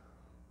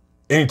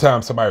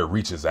 Anytime somebody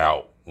reaches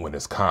out when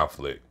it's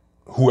conflict,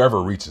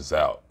 whoever reaches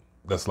out,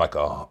 that's like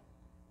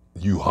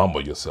you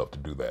humble yourself to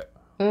do that.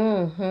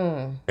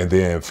 Mm-hmm. And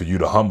then for you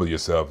to humble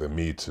yourself and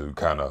me to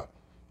kind of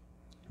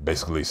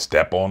basically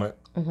step on it,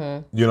 you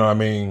know what I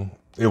mean?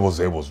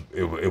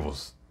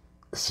 It's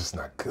just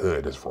not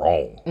good. It's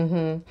wrong.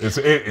 Mm-hmm. It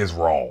is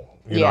wrong.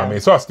 You know what I mean?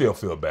 So I still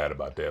feel bad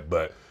about that.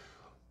 But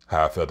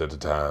how I felt at the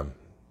time,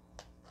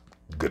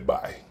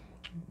 goodbye.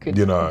 Good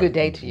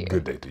day to you.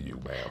 Good day to you,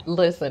 ma'am.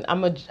 Listen,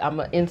 I'm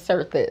a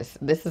insert this.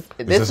 Is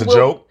this a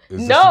joke?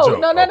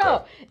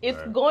 No.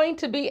 It's going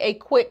to be a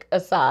quick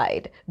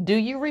aside. Do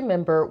you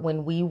remember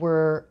when we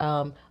were,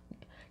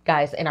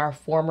 guys, in our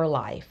former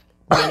life,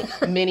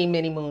 many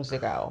moons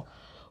ago,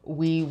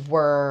 we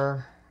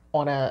were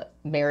on a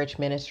marriage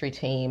ministry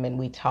team and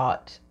we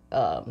taught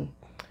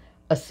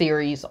a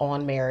series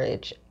on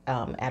marriage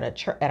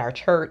at our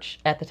church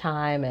at the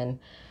time and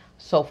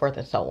so forth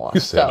and so on. You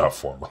said our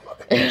former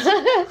life.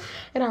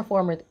 In our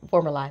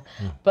former life.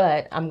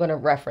 But I'm going to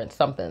reference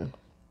something.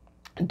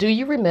 Do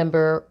you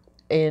remember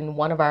in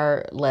one of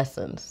our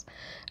lessons,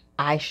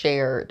 I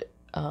shared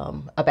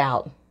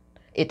about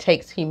it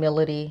takes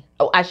humility.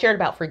 I shared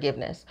about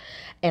forgiveness.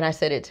 And I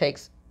said it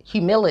takes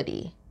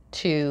humility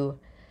to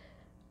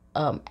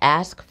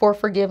ask for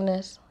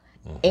forgiveness.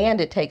 And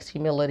it takes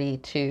humility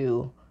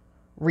to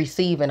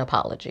receive an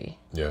apology.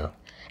 Yeah.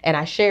 And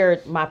I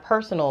shared my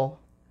personal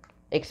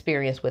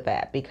experience with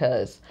that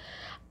because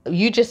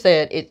you just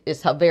said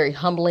it's a very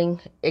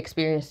humbling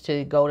experience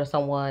to go to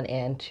someone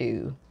and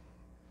to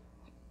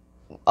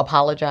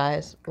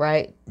apologize,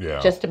 right? Yeah.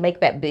 Just to make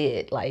that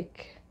bid,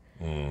 like,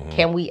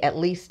 can we at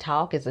least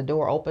talk? Is the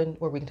door open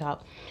where we can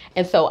talk?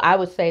 And so I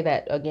would say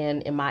that,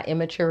 again, in my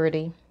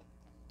immaturity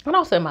and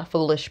also in my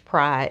foolish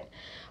pride,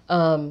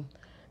 um,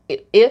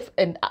 if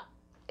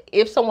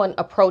someone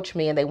approached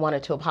me and they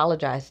wanted to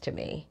apologize to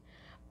me,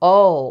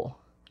 oh,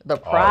 the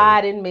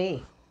pride in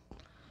me,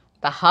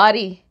 the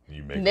haughtiness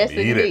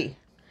in me.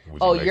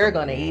 Oh, you're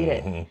going to eat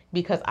it,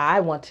 because I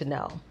want to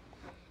know,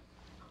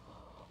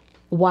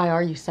 why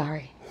are you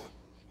sorry?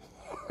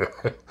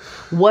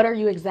 What are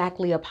you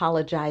exactly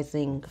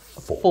apologizing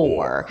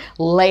for?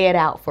 Lay it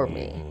out for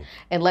me.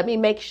 And let me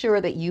make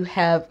sure that you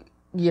have,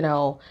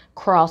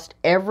 crossed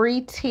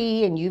every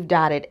T and you've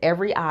dotted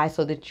every I,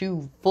 so that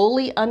you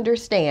fully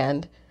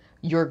understand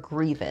your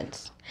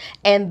grievance.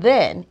 And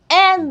then,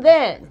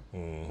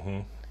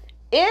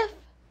 if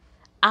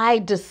I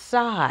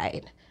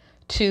decide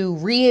to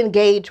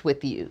re-engage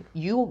with you,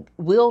 you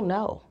will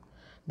know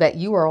that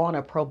you are on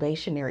a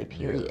probationary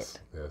period.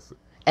 Yes.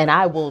 And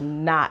I will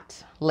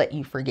not let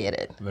you forget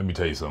it. Let me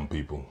tell you something,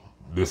 people.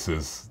 This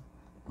is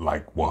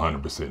like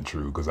 100%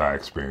 true, because I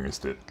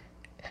experienced it.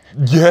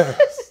 Yes.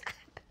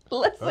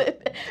 Listen.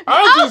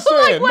 I'm just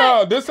saying,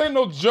 no, this ain't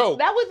no joke.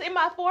 That was in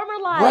my former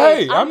life.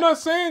 Right. I'm not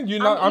saying you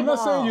not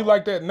saying you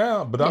like that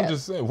now, but I'm Yes.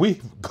 just saying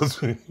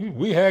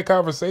we had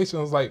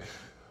conversations like,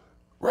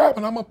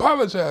 Robin, I'm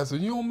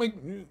apologizing. You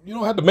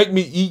don't have to make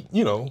me eat,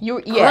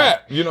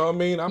 crap. You know what I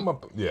mean?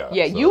 Yeah, so.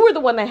 You were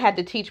the one that had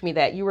to teach me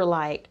that. You were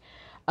like,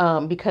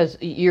 because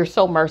you're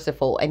so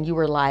merciful, and you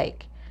were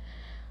like,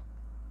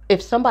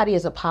 if somebody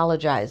is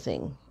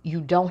apologizing, you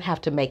don't have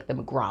to make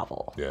them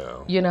grovel. Yeah.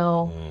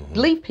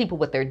 Leave people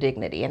with their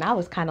dignity. And I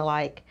was kind of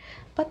like,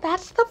 but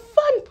that's the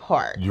fun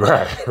part.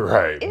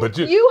 Right. If but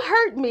you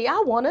hurt me, I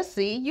want to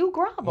see you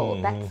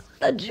grovel. That's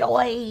the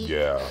joy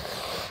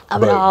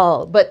of it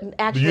all. But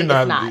actually, it's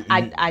not.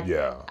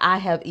 I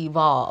have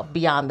evolved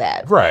beyond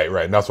that. Right.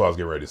 And that's what I was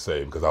getting ready to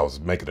say, because I was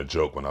making a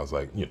joke when I was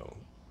like,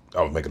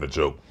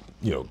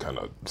 kind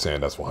of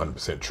saying that's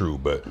 100% true,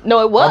 but no,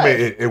 it was. I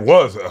mean, it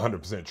was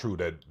 100% true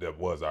that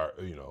was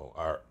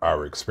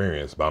our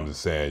experience. But I'm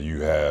just saying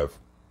you have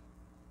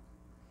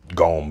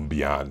gone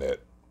beyond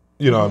that.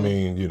 You know what I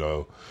mean?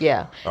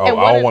 Yeah. I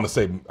don't want to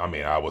say. I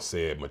mean, I would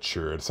say it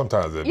matured.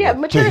 Sometimes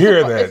mature to hear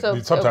is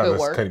that,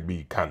 sometimes it can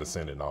be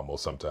condescending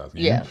almost. Sometimes.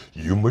 Yeah.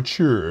 You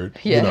matured.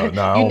 Yeah.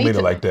 No, I don't mean it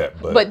like that.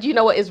 But you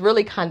know what? It's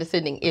really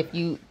condescending if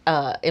you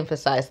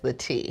emphasize the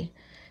T.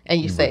 And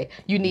you say,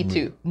 you need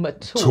to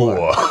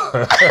mature.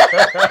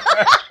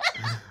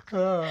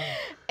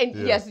 And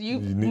yes,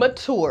 you've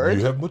matured.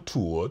 You have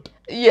matured.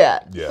 Yeah.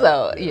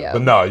 So, yeah.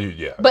 But no,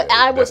 But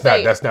I would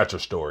say that's not your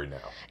story now.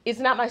 It's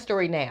not my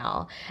story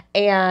now.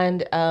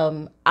 And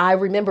I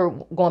remember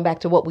going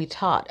back to what we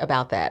taught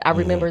about that. I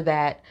remember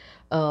that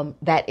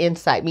that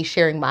insight, me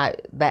sharing my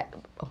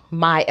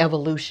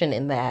evolution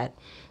in that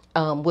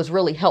was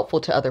really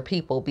helpful to other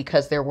people,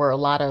 because there were a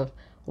lot of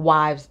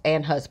wives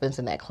and husbands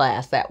in that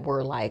class that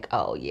were like,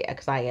 oh yeah,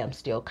 because I am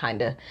still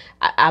kind of,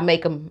 I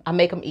make them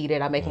eat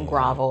it. I make them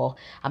grovel.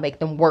 I make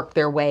them work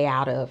their way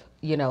out of,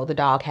 the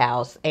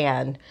doghouse.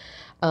 And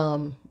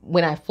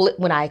when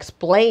I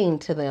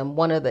explained to them,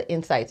 one of the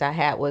insights I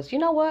had was, you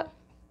know what?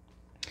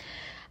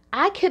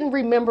 I can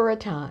remember a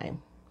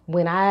time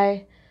when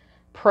I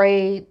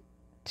prayed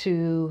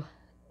to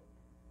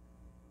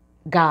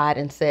God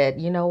and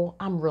said,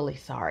 I'm really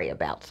sorry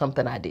about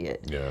something I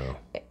did. Yeah.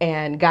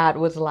 And God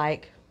was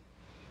like,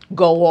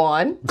 go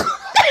on.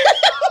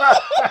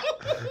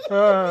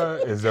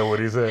 Is that what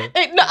he said?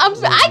 No,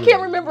 I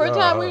can't remember a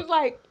time where he was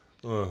like,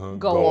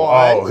 go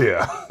on. Oh,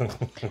 yeah.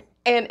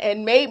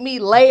 and made me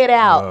lay it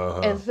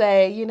out and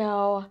say,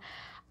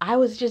 I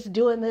was just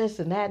doing this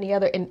and that and the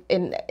other.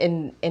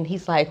 And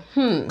he's like,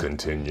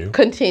 Continue.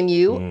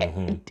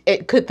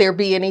 Could there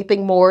be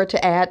anything more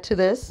to add to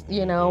this,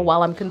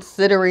 while I'm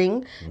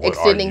considering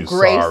extending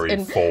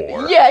grace?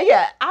 For?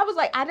 Yeah. I was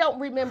like, I don't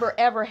remember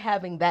ever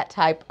having that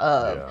type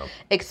of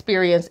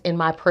experience in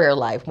my prayer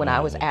life when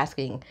I was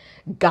asking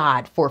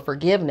God for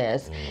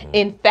forgiveness.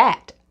 In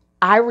fact,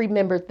 I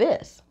remembered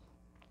this,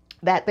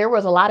 that there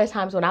was a lot of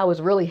times when I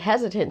was really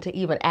hesitant to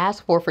even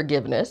ask for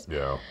forgiveness.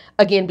 Yeah.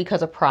 Again,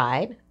 because of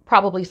pride,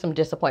 probably some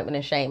disappointment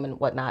and shame and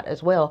whatnot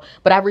as well.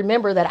 But I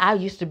remember that I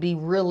used to be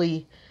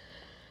really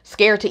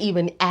scared to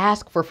even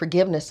ask for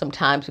forgiveness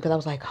sometimes, because I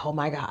was like, oh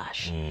my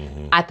gosh.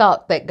 I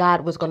thought that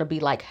God was going to be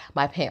like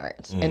my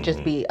parents and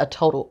just be a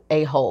total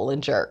a-hole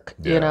and jerk,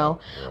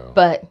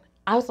 But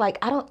I was like,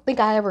 I don't think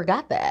I ever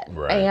got that.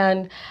 Right.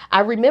 And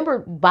I remember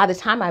by the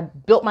time I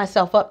built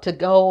myself up to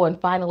go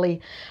and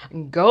finally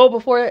go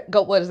before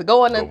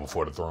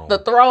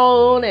the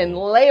throne and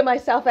lay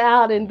myself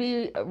out and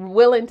be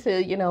willing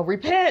to,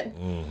 repent.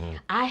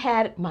 I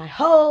had my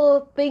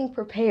whole thing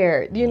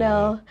prepared,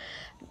 God,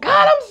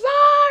 I'm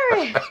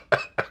sorry.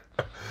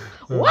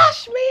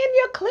 Wash me in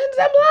your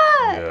cleansing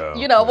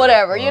blood.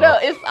 Whatever.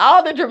 It's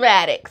all the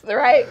dramatics,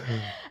 right?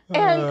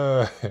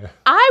 And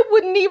I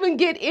wouldn't even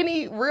get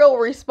any real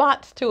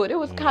response to it. It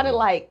was kind of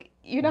like,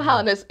 how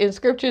in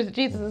scriptures,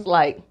 Jesus is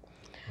like,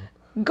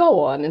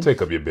 go on and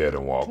take up your bed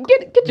and walk.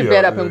 Get your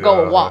bed up and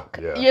go and walk,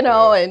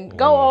 yeah, and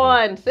go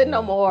on, sit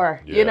no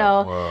more, He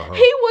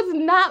was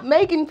not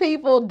making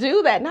people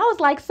do that. And I was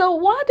like, so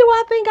why do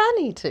I think I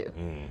need to?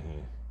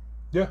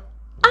 Yeah.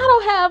 I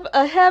don't have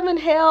a heaven,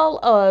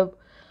 hell,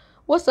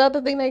 what's the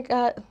other thing they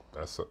got?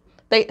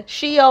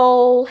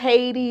 Sheol,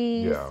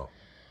 Hades. Yeah.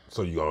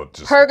 So you gonna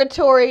just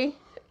purgatory.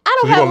 I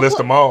don't so you gonna list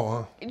them all,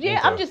 huh? Yeah,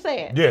 okay. I'm just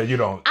saying. Yeah, you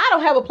don't. I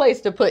don't have a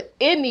place to put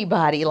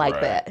anybody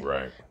like that.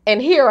 Right.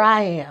 And here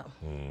I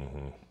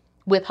am,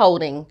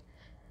 withholding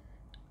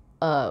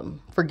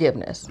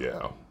forgiveness.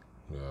 Yeah.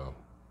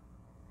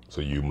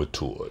 So you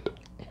matured.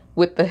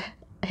 With the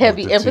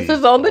heavy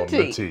emphasis on the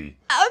T.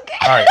 Okay.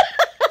 All right,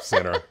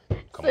 Center.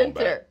 Come on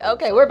back.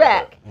 Okay, we're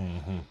back.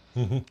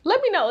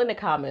 Let me know in the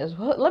comments.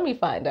 Let me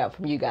find out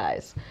from you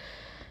guys.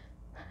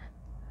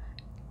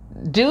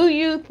 Do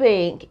you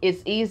think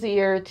it's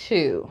easier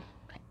to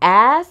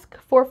ask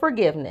for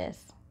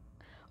forgiveness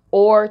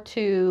or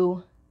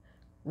to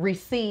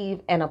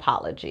receive an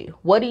apology?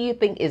 What do you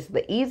think is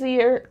the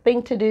easier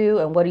thing to do,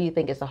 and what do you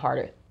think is the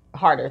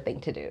harder thing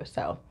to do?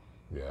 So,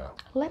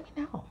 let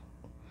me know.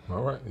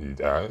 All right,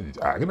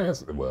 I can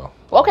answer. Well,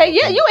 okay,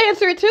 yeah, you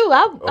answer it too.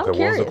 I'm curious.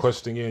 What was the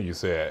question again? You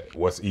said,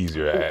 what's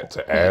easier,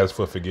 to ask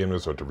for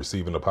forgiveness or to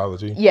receive an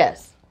apology?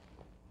 Yes.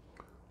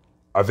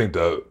 I think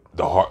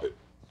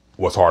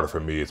what's harder for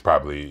me is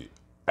probably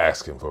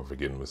asking for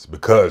forgiveness,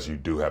 because you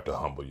do have to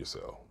humble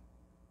yourself.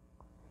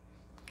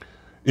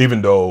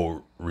 Even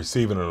though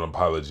receiving an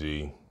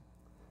apology,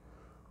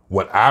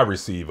 when I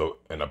receive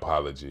an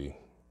apology,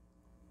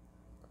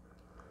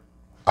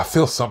 I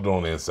feel something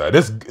on the inside.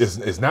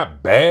 It's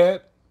not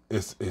bad.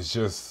 It's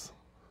just,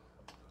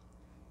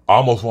 I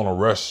almost want to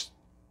rush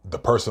the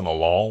person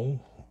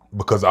along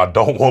because I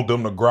don't want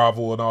them to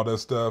grovel and all that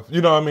stuff.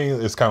 You know what I mean?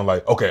 It's kind of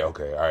like, okay, all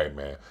right,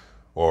 man.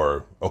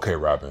 Or, okay,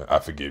 Robin, I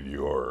forgive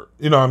you. Or,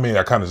 you know what I mean?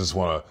 I kind of just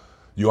want to,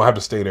 you don't have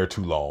to stay there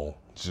too long.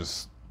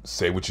 Just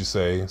say what you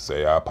say.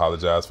 Say, I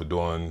apologize for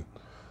doing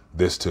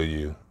this to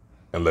you,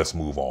 and let's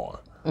move on.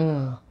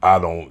 I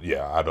don't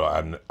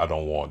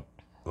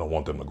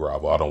want them to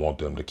grovel. I don't want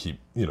them to keep,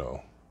 I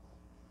don't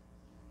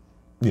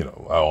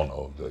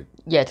know.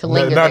 Like, to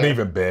linger not there.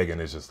 even begging.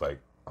 It's just like,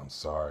 I'm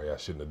sorry, I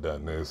shouldn't have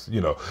done this.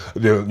 You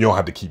don't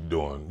have to keep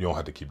doing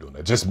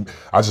that.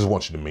 I just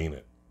want you to mean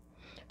it.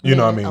 You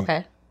know what I mean?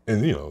 Okay.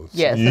 And you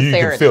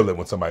can feel it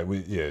when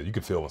somebody, you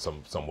can feel when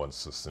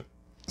someone's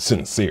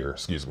sincere,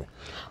 excuse me.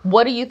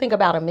 What do you think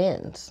about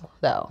amends,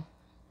 though?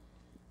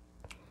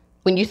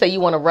 When you say you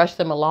want to rush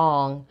them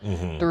along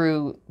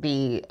through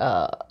the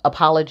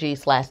apology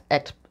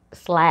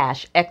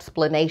slash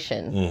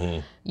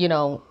explanation,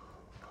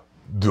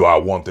 do I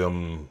want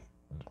them,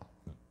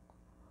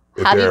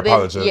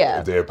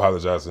 if they're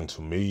apologizing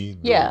to me?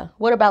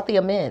 What about the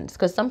amends?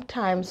 Because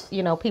sometimes,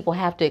 people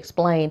have to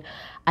explain,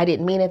 I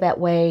didn't mean it that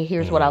way.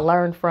 Here's what I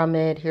learned from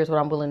it. Here's what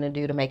I'm willing to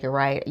do to make it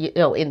right.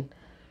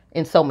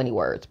 In so many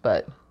words,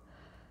 but.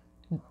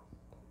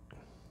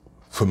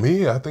 For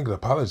me, I think the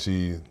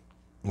apology,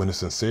 when it's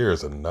sincere,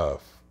 is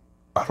enough.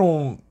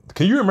 Can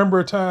you remember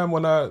a time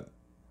when I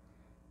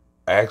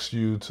asked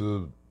you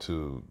to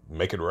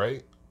make it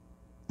right?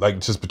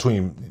 Like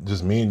between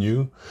me and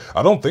you?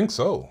 I don't think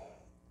so.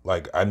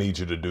 Like, I need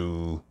you to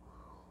do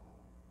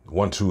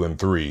 1, 2, and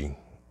 3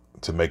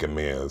 to make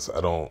amends.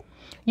 I don't.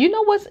 You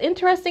know what's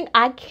interesting?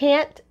 I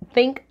can't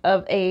think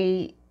of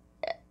a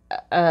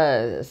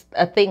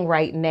thing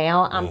right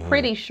now. I'm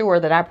pretty sure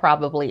that I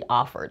probably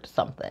offered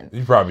something.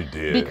 You probably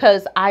did.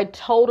 Because I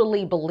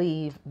totally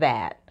believe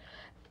that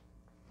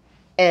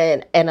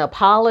an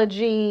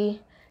apology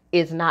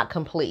is not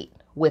complete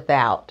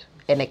without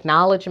an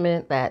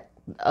acknowledgement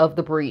of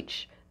the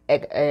breach,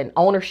 an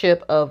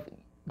ownership of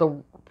the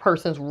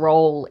person's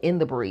role in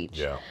the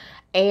breach,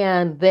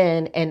 and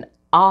then an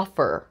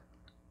offer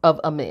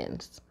of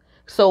amends.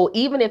 So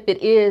even if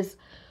it is,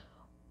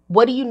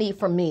 what do you need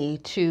from me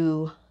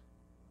to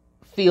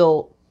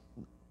feel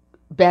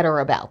better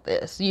about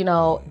this?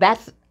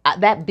 That's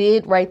that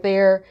bid right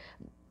there,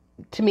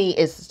 to me,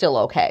 is still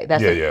okay.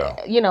 That's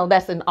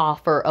that's an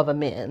offer of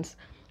amends.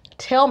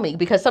 Tell me,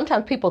 because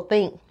sometimes people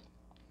think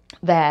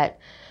that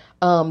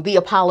the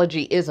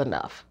apology is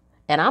enough,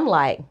 and I'm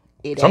like,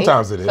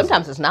 sometimes it is.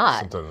 Sometimes it's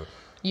not. Sometimes.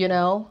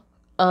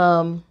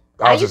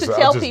 I used to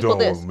tell people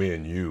this. With me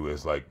and you,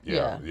 it's like,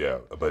 yeah.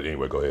 But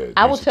anyway, go ahead.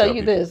 I will tell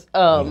you this.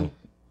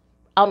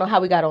 I don't know how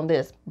we got on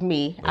this.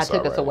 I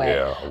took us away.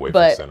 Yeah,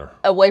 from center.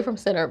 Away from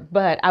center.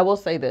 But I will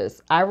say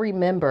this. I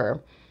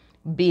remember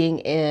being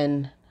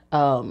in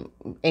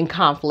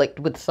conflict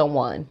with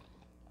someone,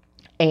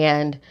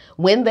 and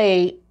when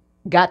they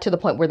got to the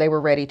point where they were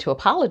ready to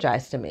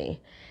apologize to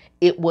me,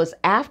 it was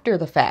after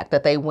the fact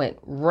that they went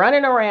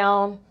running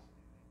around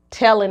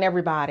telling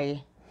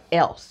everybody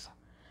else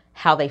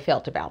how they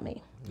felt about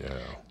me. Yeah.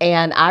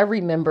 And I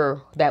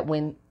remember that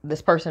when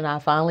this person and I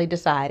finally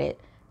decided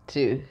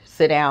to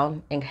sit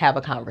down and have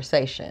a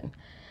conversation,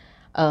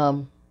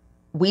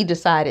 we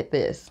decided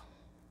this.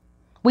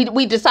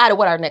 We decided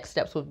what our next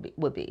steps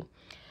would be.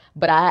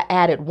 But I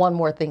added one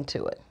more thing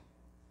to it.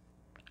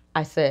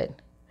 I said,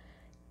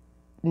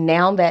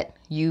 now that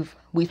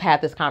we've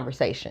had this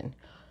conversation,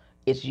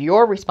 it's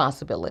your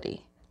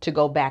responsibility to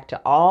go back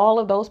to all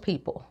of those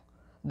people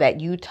that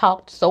you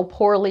talked so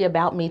poorly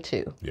about me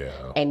to. Yeah.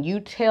 And you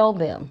tell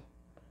them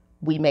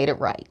we made it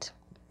right.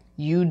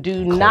 You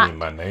do not clean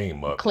my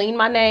name up. Clean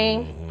my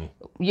name,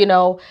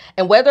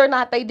 and whether or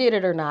not they did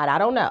it or not, I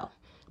don't know.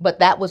 But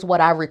that was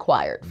what I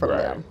required from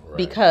them. Right.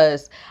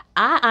 Because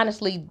I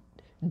honestly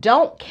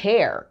don't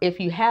care if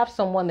you have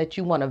someone that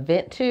you want to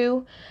vent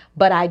to,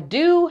 but I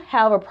do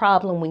have a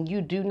problem when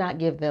you do not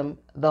give them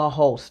the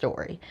whole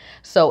story.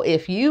 So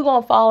if you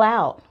gonna fall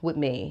out with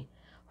me,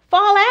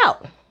 fall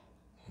out.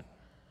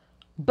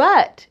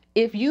 But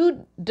if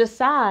you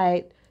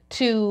decide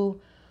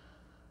to,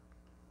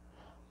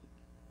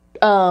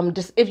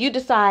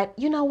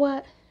 you know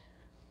what,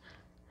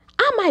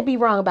 I might be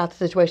wrong about the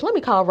situation. Let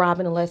me call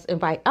Robin and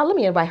let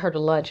me invite her to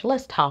lunch.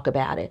 Let's talk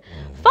about it.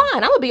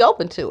 Fine, I'm gonna be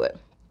open to it.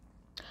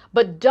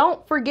 But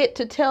don't forget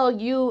to tell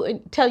your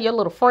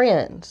little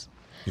friends.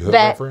 You hood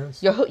rat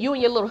friends? You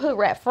and your little hood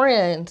rat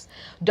friends.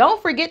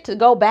 Don't forget to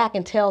go back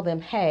and tell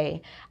them,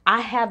 hey, I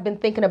have been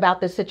thinking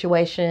about this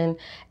situation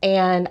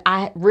and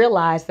I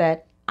realized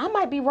that I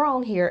might be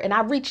wrong here. And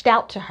I reached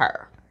out to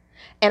her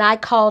and I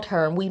called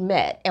her and we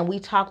met and we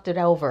talked it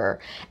over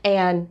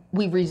and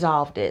we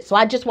resolved it. So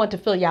I just want to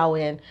fill y'all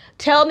in.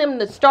 Tell them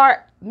the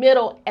start,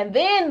 middle, and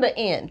then the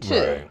end too.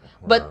 Right.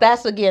 But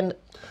that's again,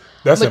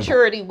 that's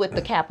maturity with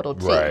the capital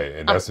T. Right,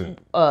 and that's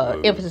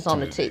emphasis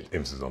on the T.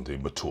 Emphasis on T,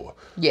 mature.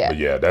 Yeah. But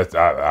yeah, that's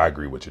I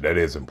agree with you. That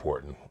is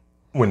important.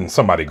 When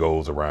somebody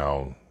goes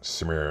around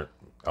smearing,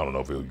 I don't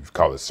know if you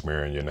call it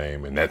smearing your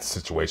name in that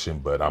situation,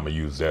 but I'm gonna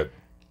use that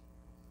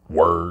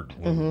word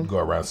when you go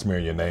around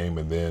smearing your name,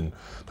 and then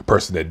the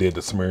person that did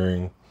the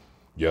smearing,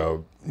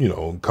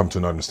 come to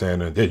an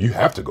understanding. Yeah, you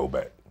have to go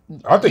back.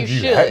 I think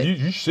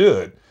you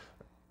should,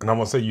 and I'm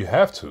gonna say you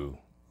have to.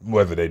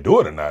 Whether they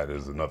do it or not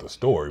is another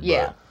story.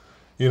 Yeah. But,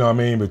 you know what I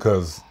mean?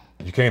 Because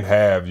you can't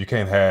have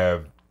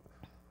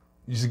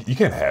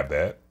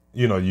that.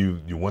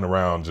 You went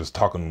around just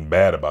talking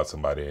bad about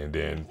somebody and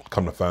then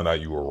come to find out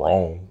you were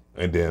wrong,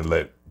 and then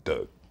let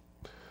the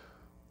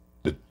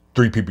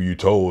 3 people you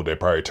told, they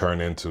probably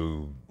turn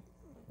into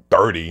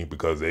 30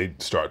 because they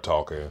start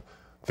talking,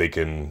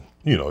 thinking,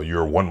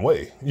 you're one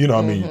way. You know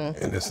what I mean?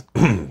 And it's,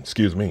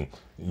 excuse me.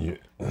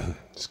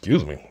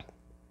 Excuse me.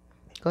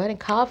 Go ahead and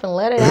cough and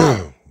let it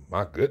out.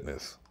 My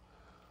goodness.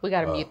 We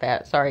got to mute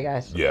that. Sorry,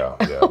 guys. Yeah.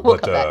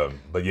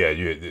 But yeah,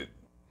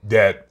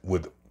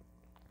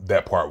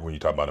 that part when you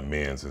talk about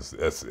amends,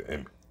 that's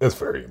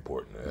very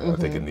important. I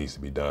think it needs to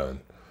be done.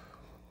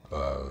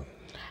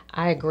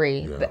 I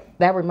agree. Yeah.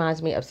 That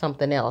reminds me of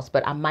something else,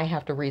 but I might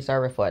have to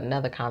reserve it for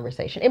another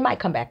conversation. It might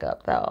come back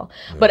up though.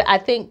 Yeah. But I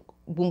think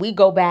when we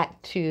go back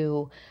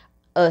to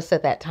us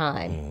at that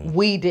time,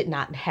 we did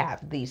not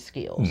have these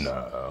skills.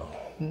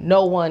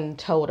 No one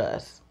told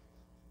us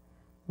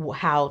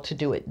how to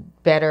do it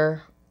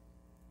better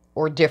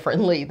or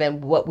differently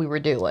than what we were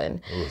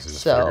doing. It was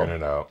just figuring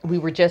it out. We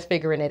were just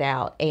figuring it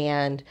out.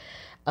 And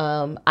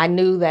I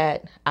knew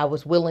that I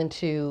was willing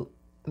to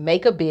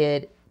make a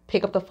bid,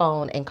 pick up the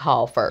phone and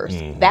call first.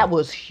 That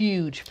was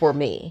huge for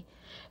me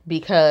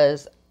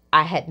because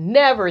I had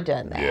never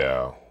done that.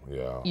 Yeah.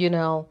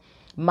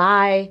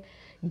 My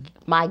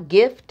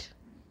gift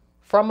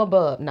from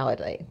above. No, it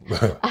ain't.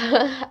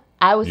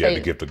 I would say the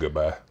gift of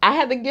goodbye. I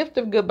had the gift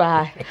of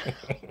goodbye.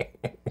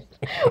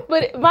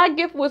 But my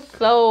gift was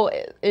so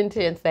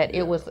intense that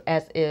it was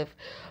as if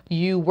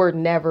you were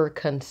never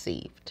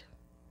conceived.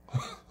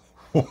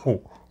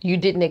 You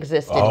didn't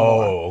exist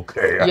anymore. Oh,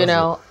 okay.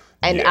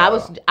 And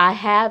I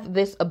have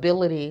this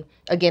ability,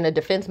 again, a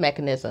defense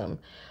mechanism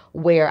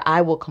where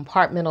I will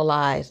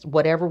compartmentalize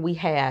whatever we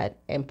had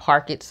and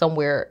park it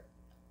somewhere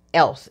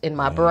else in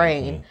my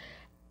brain.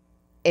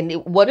 And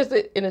what is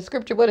it in the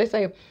scripture? What they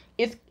say?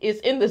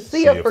 It's in the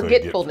sea of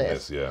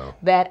forgetfulness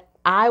that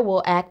I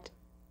will act,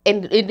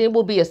 and it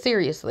will be a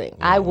serious thing.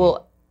 I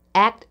will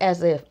act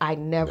as if I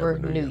never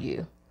knew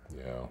you.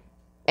 Yeah.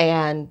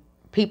 And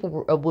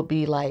people would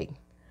be like,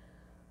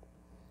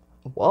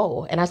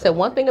 whoa. And I said,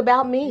 one thing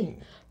about me,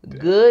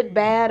 good,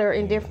 bad, or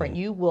indifferent,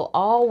 you will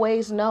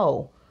always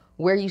know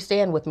where you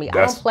stand with me. I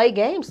don't play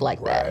games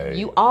like that.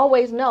 You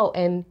always know,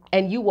 and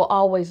you will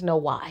always know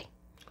why.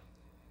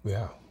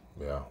 Yeah.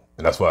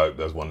 And that's one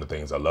of the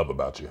things I love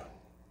about you.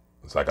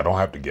 It's like I don't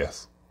have to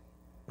guess.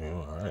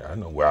 I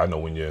know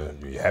when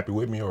you're happy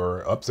with me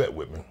or upset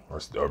with me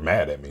or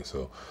mad at me.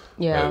 So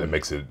it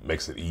makes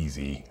it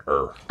easier.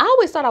 I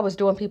always thought I was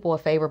doing people a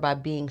favor by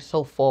being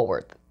so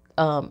forward.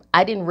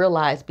 I didn't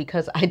realize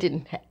because I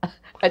didn't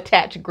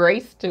attach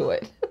grace to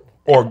it.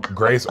 Or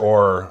grace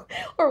or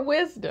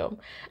wisdom.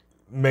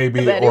 Maybe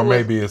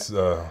it's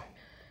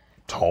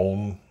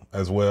tone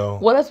as well.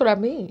 Well, that's what I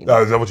mean.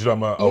 Is that what you're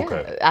talking about? Yeah,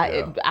 Okay.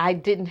 I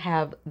didn't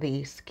have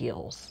the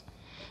skills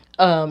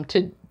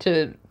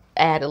to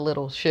add a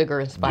little sugar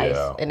and spice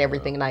and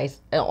everything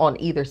nice on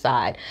either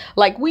side.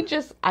 Like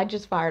I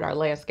just fired our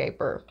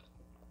landscaper.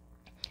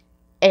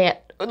 And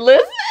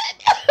listen,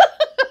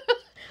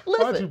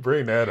 Why'd you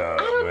bring that up?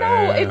 I don't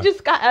man? know. It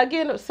just got,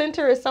 again,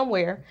 center is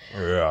somewhere.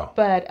 Yeah.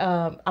 But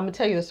I'm going to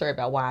tell you the story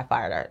about why I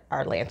fired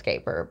our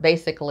landscaper.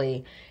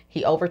 Basically,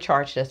 he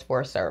overcharged us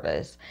for a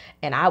service,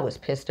 and I was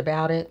pissed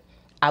about it.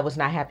 I was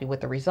not happy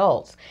with the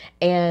results.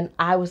 And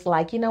I was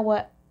like, you know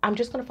what? I'm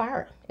just going to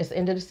fire him. It's the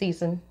end of the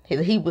season.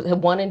 He was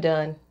one and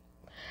done.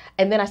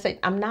 And then I said,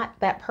 I'm not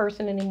that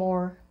person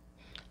anymore.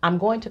 I'm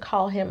going to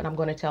call him and I'm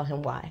going to tell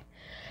him why.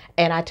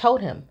 And I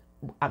told him,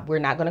 we're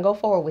not going to go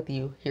forward with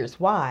you. Here's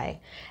why.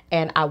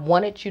 And I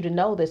wanted you to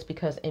know this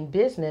because in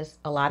business,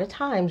 a lot of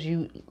times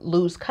you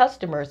lose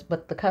customers,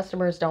 but the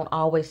customers don't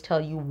always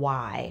tell you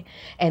why.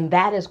 And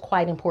that is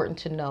quite important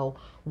to know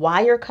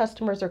why your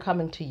customers are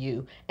coming to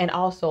you and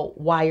also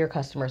why your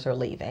customers are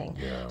leaving.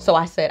 Yeah. So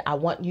I said, I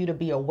want you to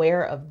be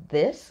aware of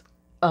this.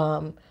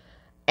 And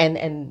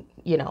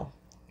you know,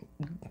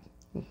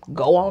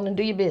 go on and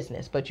do your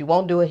business, but you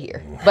won't do it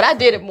here. But I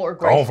did it more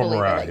gracefully.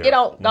 Like,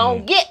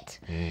 don't get.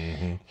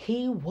 Mm-hmm.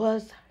 He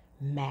was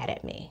mad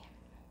at me.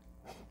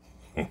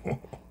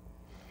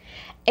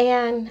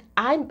 And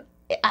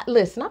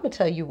listen, I'm going to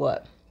tell you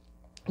what.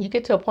 You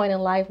get to a point in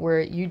life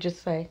where you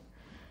just say,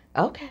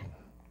 okay.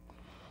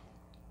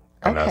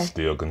 And I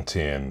still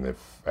contend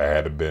if I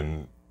had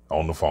been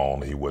on the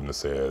phone, he wouldn't have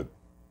said,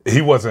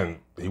 he wasn't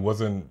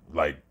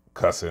like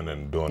cussing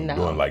and doing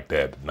like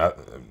that.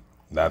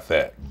 Not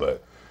that,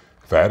 but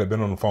if I had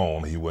been on the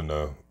phone, he wouldn't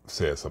have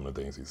said some of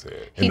the things he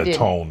said in the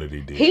tone that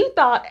he did. He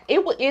thought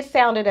it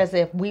sounded as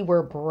if we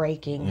were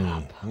breaking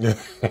up.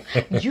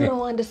 You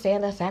don't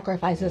understand the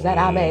sacrifices that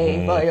I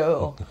made for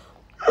you.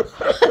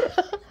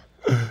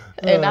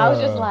 And I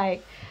was just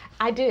like,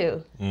 I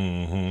do.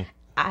 Mm-hmm.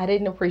 I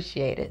didn't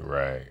appreciate it.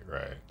 Right.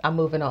 I'm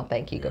moving on.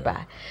 Thank you. Yeah.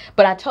 Goodbye.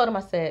 But I told him,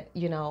 I said,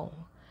 you know,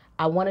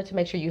 I wanted to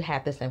make sure you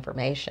had this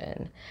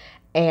information.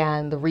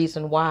 And the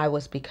reason why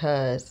was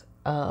because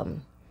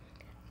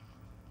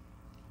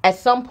at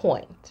some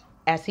point,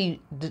 as he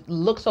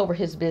looks over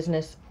his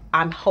business,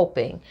 I'm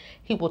hoping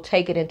he will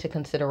take it into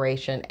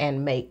consideration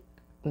and make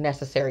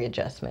necessary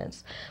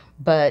adjustments.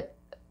 But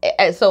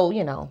so,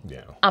 you know,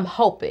 I'm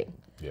hoping.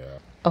 Yeah.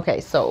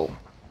 Okay, so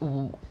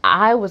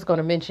I was going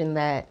to mention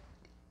that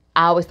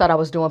I always thought I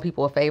was doing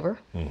people a favor.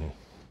 Mm-hmm.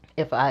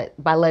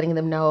 By letting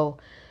them know,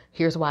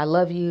 here's why I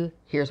love you,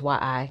 here's why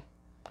I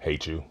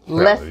hate you.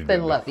 Less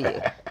than love you.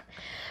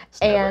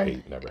 It's never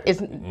hate, never hate.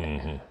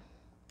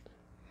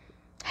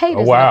 Hate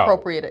is an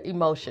appropriate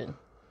emotion.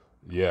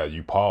 Yeah,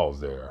 you paused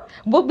there.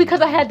 Well,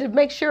 because I had to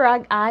make sure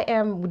I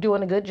am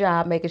doing a good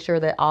job making sure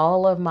that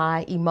all of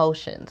my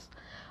emotions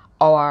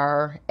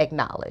are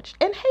acknowledged.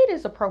 And hate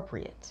is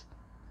appropriate.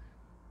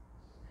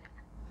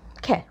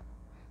 Okay.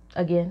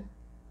 Again,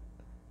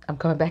 I'm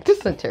coming back to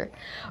center.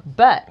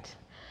 But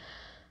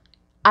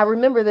I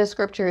remember this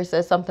scripture. It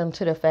says something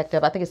to the effect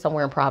of, I think it's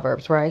somewhere in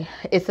Proverbs, right?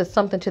 It says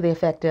something to the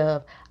effect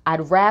of,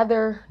 I'd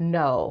rather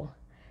know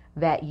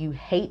that you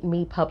hate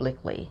me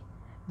publicly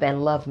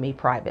than love me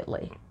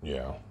privately.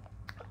 Yeah.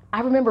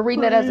 I remember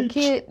reading that as a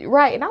kid.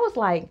 Right. And I was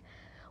like,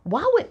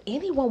 why would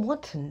anyone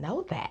want to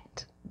know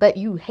that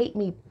you hate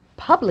me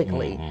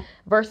publicly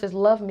versus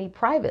love me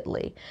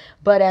privately?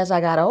 But as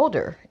I got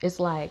older, it's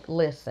like,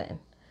 listen,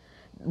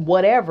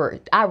 whatever,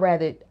 I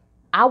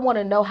want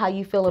to know how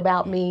you feel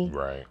about me.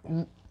 Right.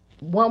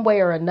 One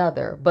way or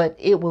another, but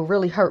it will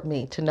really hurt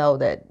me to know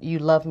that you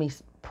love me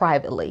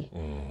privately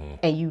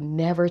and you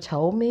never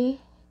told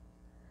me.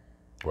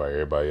 While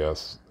everybody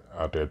else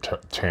out there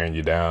tearing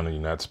you down and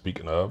you're not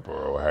speaking up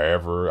or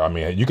however. I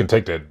mean, you can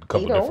take that a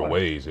couple different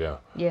ways. Yeah.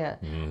 Yeah.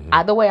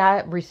 The way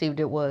I received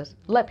it was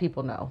let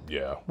people know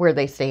where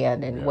they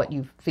stand and what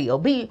you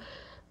feel.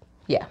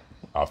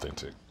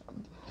 Authentic.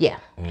 Yeah.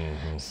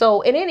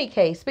 So in any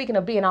case, speaking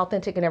of being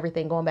authentic and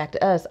everything, going back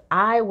to us,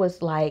 I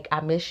was like,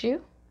 I miss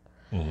you.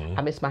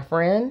 I miss my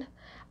friend.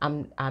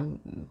 I'm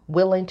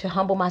willing to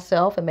humble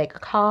myself and make a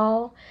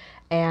call.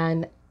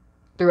 And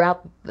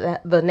throughout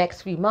the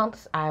next few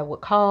months, I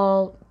would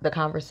call. The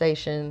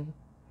conversation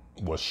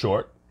was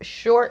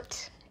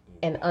short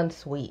and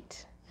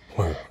unsweet.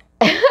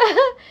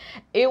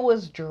 It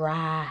was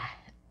dry.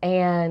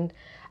 And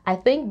I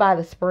think by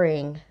the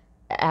spring,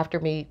 after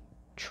me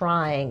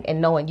trying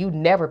and knowing you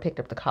never picked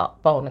up the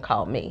phone to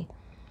call me,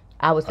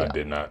 I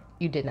did not.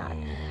 You did not.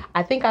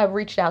 I think I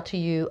reached out to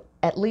you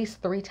at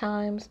least 3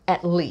 times,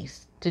 at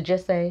least, to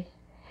just say,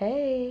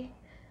 hey,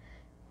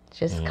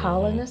 just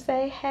calling to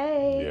say,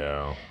 hey.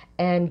 Yeah.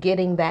 And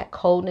getting that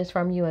coldness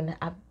from you. And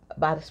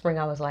by the spring,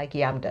 I was like,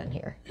 yeah, I'm done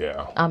here.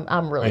 Yeah.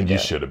 I'm really And done.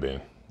 you should have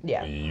been.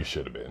 Yeah. You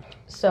should have been.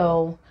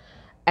 So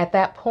at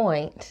that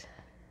point,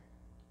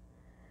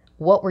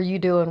 what were you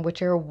doing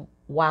with your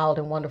wild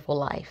and wonderful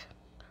life?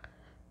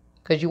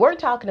 Because you weren't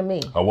talking to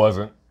me. I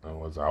wasn't. I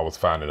was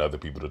finding other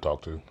people to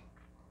talk to.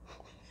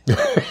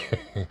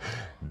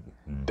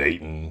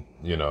 Dating,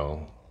 you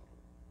know,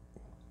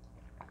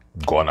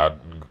 going out,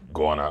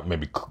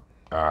 maybe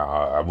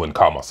I wouldn't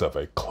call myself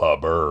a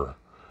clubber,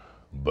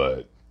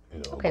 but,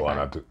 you know, going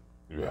out to,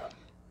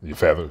 your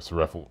feathers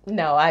ruffled?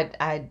 No,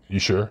 I. You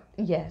sure?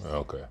 Yes.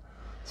 Okay.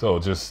 So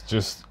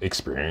just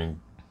experiencing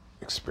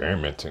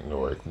experimenting,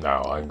 or no,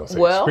 I ain't gonna say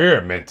Well,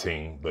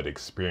 experimenting, but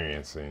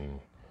experiencing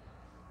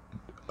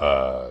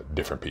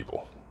different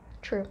people.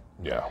 true.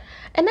 Yeah.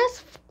 And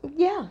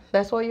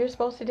that's what you're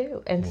supposed to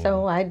do. And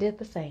so I did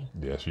the same.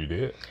 Yes, you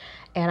did.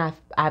 And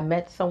I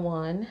met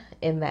someone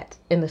in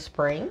the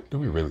spring. Do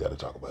we really got to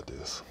talk about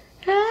this?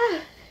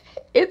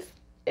 It's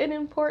an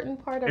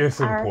important part of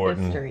our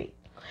history.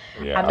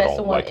 Yeah, I met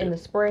someone like in the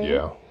spring.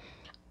 Yeah.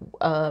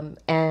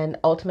 And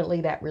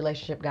ultimately that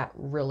relationship got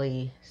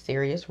really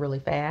serious really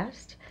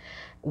fast.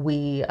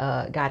 We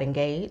got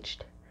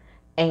engaged,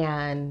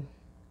 and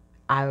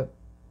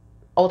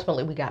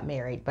ultimately we got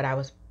married, but I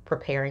was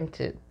preparing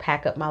to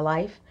pack up my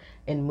life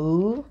and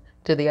move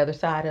to the other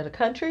side of the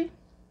country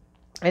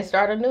and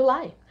start a new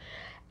life.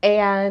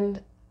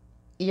 And,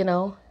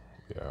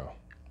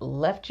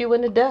 left you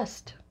in the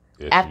dust.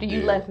 Yes, after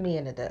you left me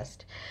in the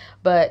dust.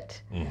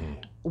 But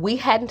we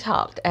hadn't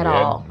talked at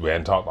all. We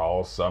hadn't talked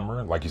all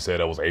summer. Like you said,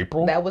 that was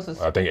April.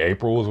 I think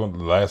April was when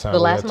the last time. The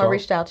last time I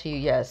reached out to you,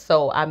 yes.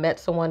 So I met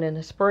someone in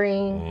the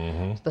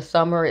spring. The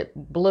summer it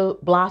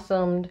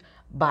blossomed.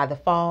 By the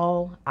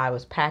fall, I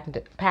was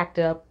packed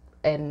up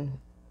and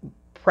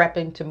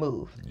prepping to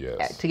move.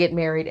 Yes. To get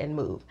married and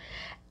move.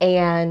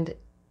 And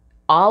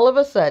all of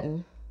a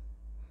sudden,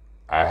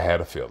 I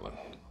had a feeling.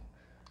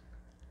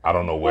 I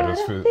don't know what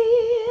this feeling.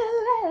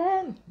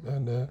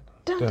 Dun, dun,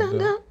 dun, dun,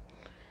 dun.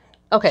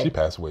 Okay. She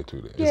passed away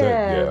too.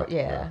 Yeah.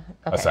 Okay.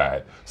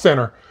 Aside.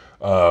 Center.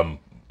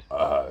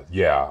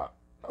 Yeah.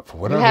 For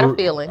whatever, you had a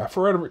feeling.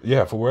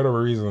 For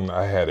whatever reason,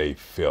 I had a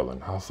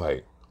feeling. I was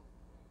like,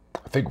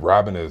 I think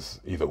Robin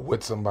is either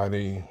with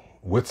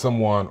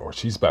someone, or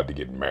she's about to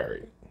get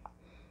married.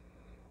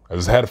 I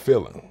just had a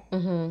feeling.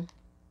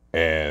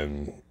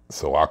 And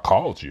so I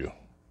called you.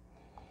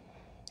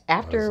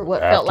 After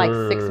felt like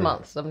 6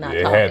 months of not talking.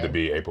 It had to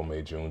be April,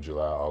 May, June,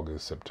 July,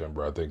 August,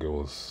 September. I think it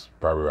was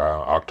probably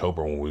around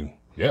October when we,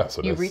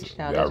 so you reached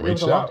out. Yeah, I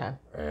reached out. Long time.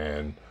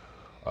 And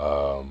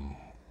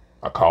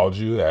I called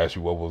you, asked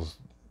you what was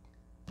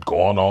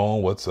going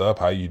on, what's up,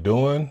 how you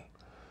doing?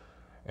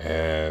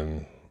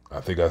 And I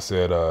think I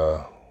said,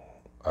 I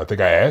think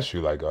I asked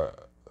you, like,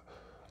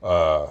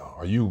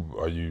 are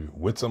you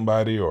with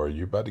somebody, or are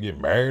you about to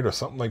get married or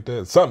something like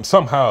that?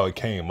 Somehow it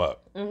came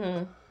up.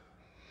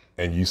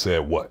 And you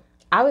said what?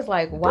 I was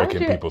like, why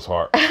breaking people's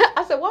heart.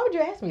 I said, why would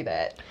you ask me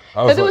that?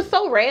 Because it was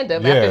so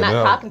random after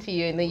not talking to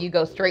you, and then you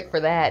go straight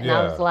for that. And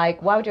I was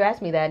like, why would you ask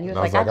me that? And you was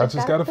like, I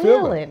just got a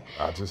feeling.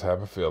 I just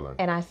have a feeling.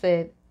 And I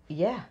said,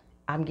 yeah,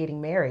 I'm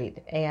getting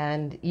married.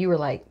 And you were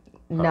like,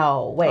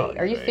 no, wait,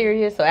 are you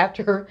serious? So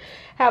after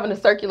having a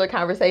circular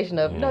conversation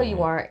of, no,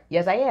 you aren't.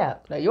 Yes, I am.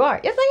 No, you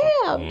aren't. Yes,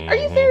 I am. Are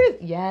you serious?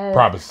 Yes.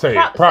 Promise to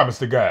God. Promise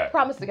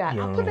to God.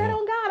 I put that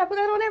on God. I put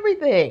that on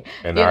everything.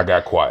 And I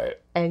got quiet.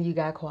 And you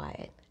got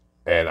quiet.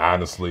 And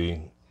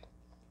honestly,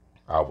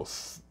 I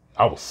was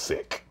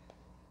sick.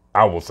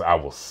 I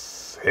was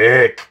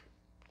sick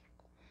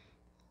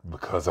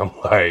because I'm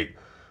like,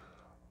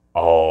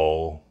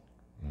 oh,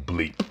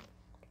 bleep.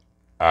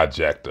 I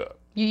jacked up.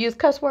 You use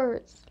cuss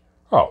words?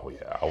 Oh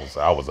yeah, I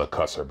was a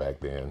cusser back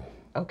then.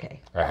 Okay.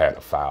 I had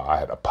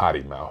a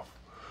potty mouth.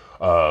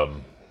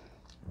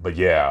 But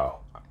yeah,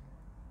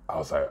 I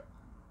was like,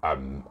 I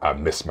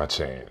missed my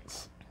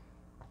chance.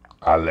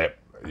 I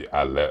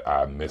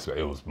missed it.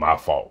 It was my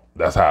fault.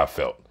 That's how I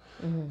felt.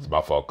 It's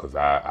my fault because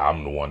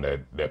I'm the one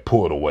that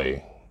pulled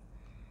away.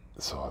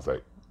 So I was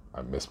like,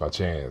 I missed my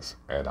chance,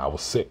 and I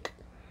was sick.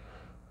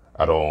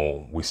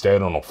 We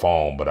stayed on the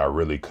phone, but I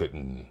really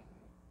couldn't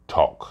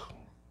talk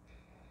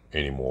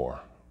anymore.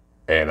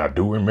 And I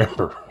do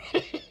remember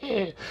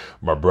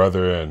my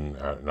brother and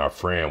our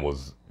friend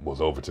was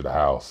over to the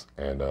house,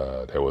 and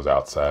they was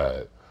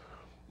outside,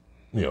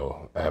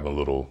 having a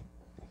little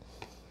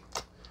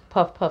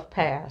puff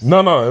pass.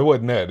 No, it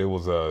wasn't that. It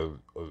was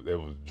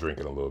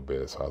drinking a little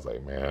bit. So I was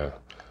like, man,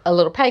 a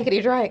little pankety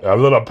drink. A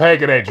little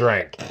pankety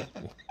drink.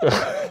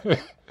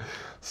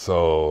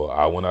 So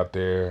I went out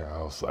there.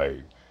 I was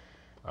like,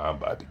 I'm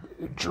about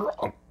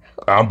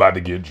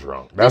to get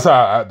drunk. That's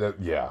how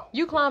yeah.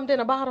 You climbed in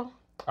a bottle?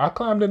 I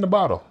climbed in the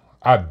bottle.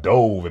 I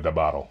dove in the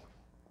bottle.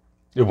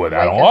 It was.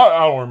 I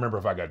don't remember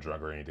if I got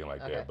drunk or anything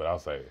like that. But I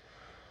was like,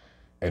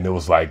 and it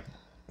was like,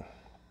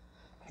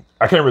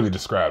 I can't really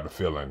describe the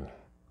feeling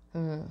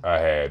I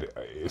had.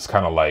 It's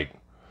kind of like,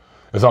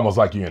 it's almost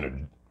like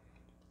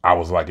I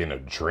was like in a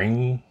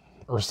dream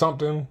or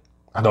something.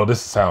 I know this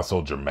sounds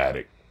so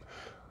dramatic,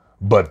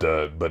 but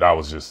I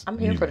was just. I'm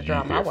here for the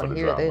drama. I want to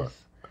hear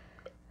this.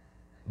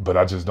 But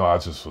I just know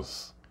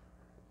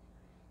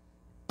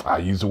I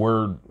used the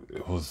word.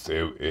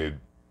 It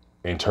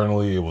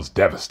internally, it was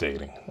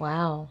devastating.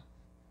 Wow.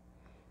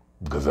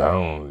 Because I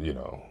don't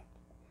know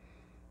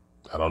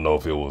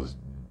if it was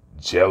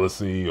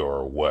jealousy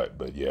or what,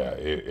 but yeah,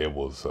 it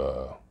was,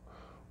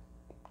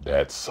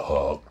 that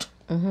sucked.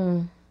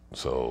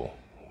 So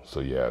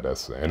yeah,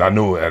 and I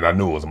knew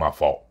it was my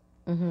fault.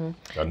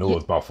 I knew it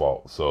was my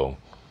fault. So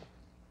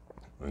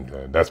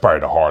that's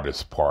probably the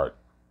hardest part.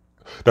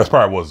 That's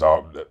probably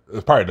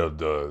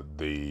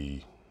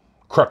the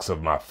crux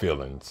of my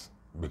feelings,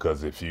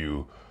 because if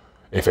you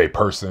if a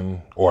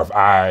person or if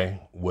I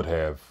would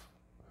have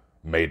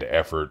made the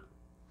effort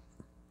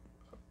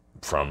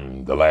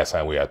from the last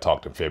time we had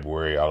talked in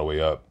February all the way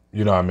up,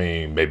 you know what I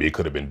mean? Maybe it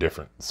could have been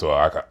different. So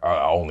I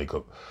only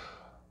could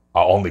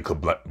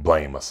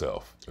blame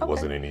myself. It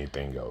wasn't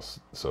anything else.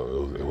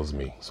 So it was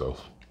me. So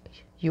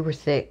You were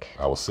sick.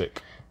 I was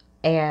sick.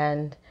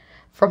 And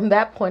from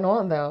that point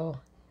on, though,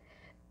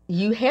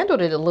 you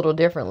handled it a little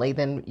differently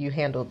than you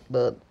handled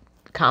the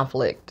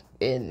conflict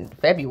in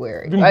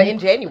February, in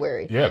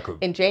January. Yeah.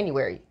 In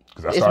January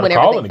Is when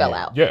everything fell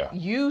out. Yeah.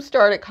 You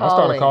started calling. I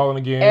started calling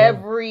again.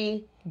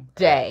 Every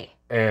day.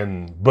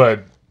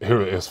 But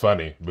here it's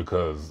funny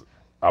because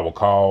I would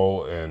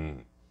call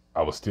and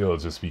I would still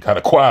just be kind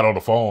of quiet on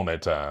the phone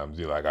at times.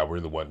 Like I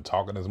really wasn't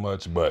talking as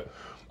much, but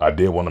I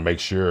did want to make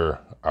sure.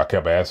 I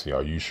kept asking,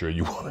 "Are you sure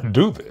you want to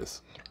do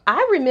this?"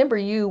 I remember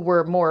you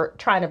were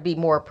trying to be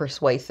more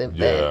persuasive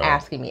than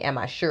asking me, "Am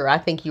I sure?" I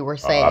think you were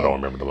saying. I don't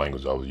remember the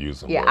language I was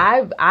using. Yeah,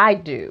 I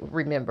do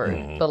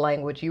remember the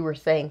language. You were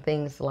saying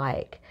things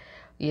like,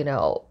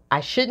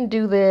 I shouldn't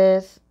do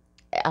this.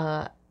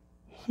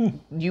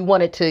 You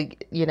wanted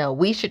to,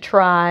 we should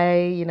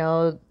try.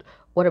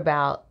 What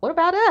about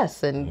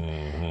us? And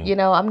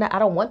I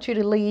don't want you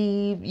to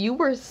leave. You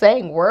were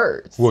saying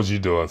words. What was you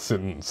doing?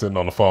 Sitting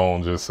on the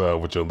phone, just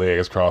with your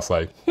legs crossed,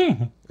 like,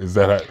 is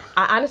that?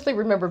 I honestly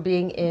remember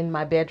being in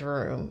my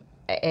bedroom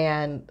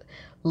and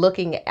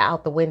looking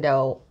out the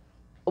window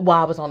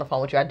while I was on the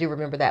phone with you. I do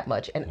remember that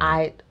much, and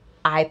I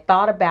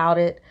thought about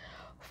it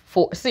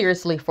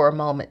seriously for a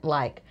moment,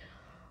 like,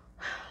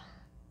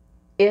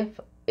 if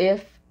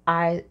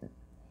I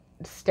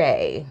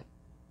stay,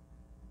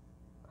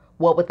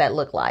 what would that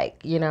look like?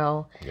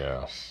 Yeah.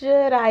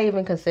 Should I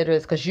even consider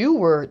this? Because you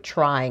were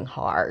trying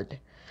hard,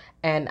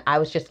 and I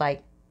was just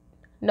like,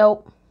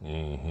 nope.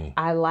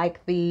 I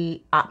like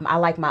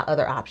my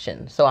other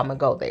option, so I'm gonna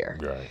go there.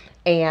 Right.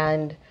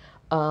 And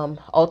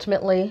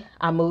ultimately,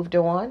 I moved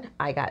on.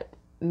 I got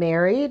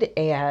married,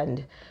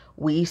 and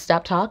we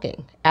stopped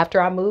talking. After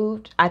I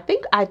moved, I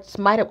think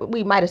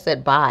we might have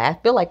said bye. I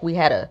feel like we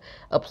had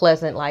a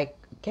pleasant, like,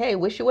 okay,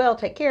 wish you well,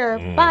 take care,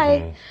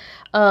 bye.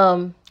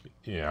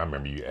 Yeah, I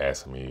remember you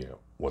asking me,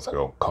 was I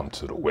gonna come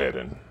to the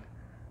wedding?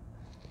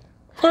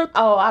 What?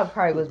 Oh, I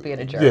probably was being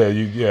a jerk.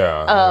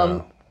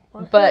 Yeah.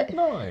 But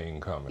no, I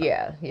ain't coming.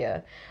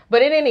 Yeah.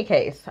 But in any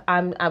case,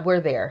 we're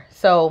there.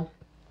 So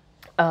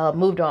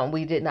moved on.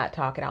 We did not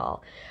talk at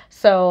all.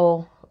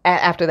 So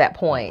after that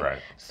point. Right.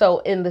 So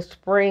in the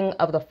spring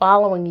of the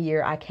following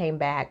year, I came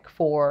back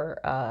for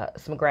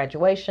some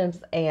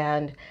graduations,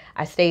 and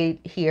I stayed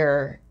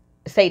in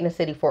the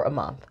city for a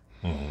month.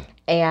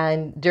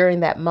 And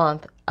during that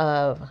month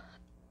of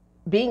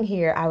being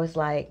here, I was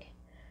like,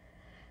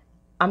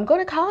 I'm going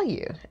to call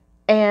you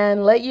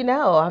and let you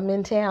know I'm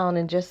in town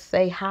and just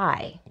say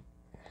hi.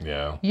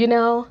 Yeah.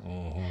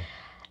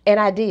 And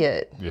I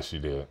did. Yes, you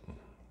did.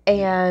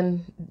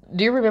 And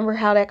do you remember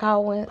how that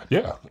call went?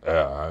 Yeah.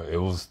 It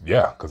was,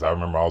 because I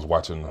remember I was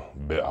watching,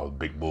 I was a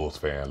big Bulls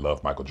fan,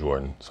 loved Michael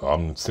Jordan. So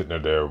I'm sitting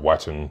there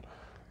watching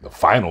the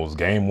finals,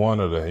 game 1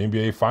 of the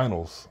NBA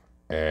finals.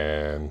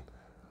 And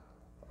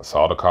I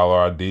saw the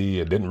caller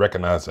ID. I didn't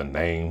recognize the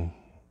name.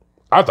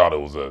 I thought it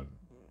was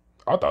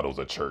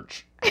a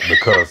church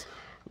because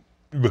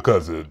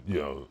it,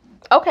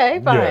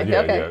 Okay, fine.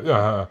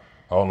 Yeah.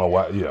 I don't know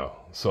why.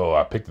 So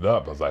I picked it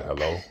up. I was like,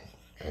 hello,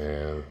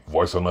 and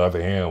voice on the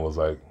other hand was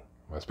like,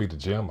 I speak to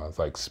Jim. I was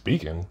like,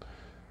 speaking,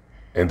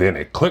 and then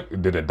it clicked.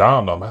 And then it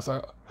dawned on me. I was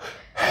like,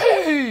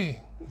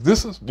 hey,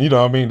 this is,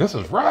 this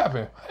is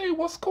Robin. Hey,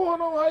 what's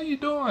going on? How you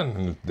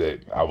doing?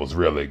 And I was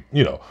really,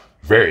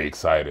 very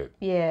excited.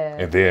 Yeah.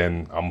 And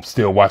then I'm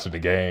still watching the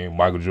game.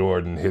 Michael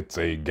Jordan hits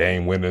a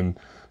game-winning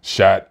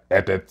shot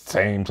at that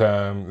same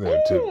time.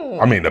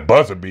 The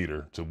buzzer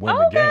beater to win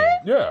the game.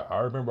 Yeah,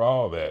 I remember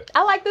all that.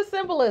 I like the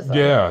symbolism.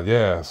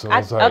 Yeah. So I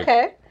was like,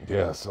 okay.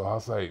 Yeah, so I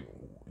was like,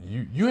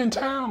 you in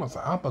town? I was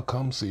like, I'm gonna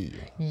come see you.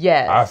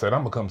 Yes. I said,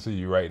 I'm gonna come see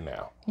you right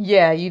now.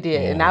 Yeah, you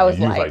did. And I was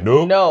like,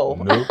 nope. Nope.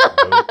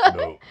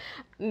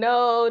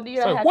 No, do you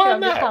not have why to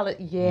not? call it?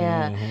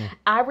 Yeah.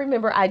 I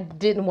remember I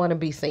didn't want to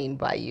be seen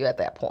by you at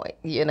that point,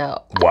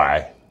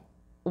 Why?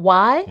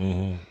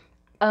 Why?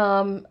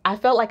 I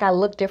felt like I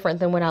looked different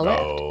than when I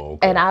left. Oh,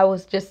 okay. And I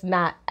was just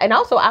not, and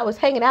also I was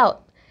hanging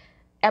out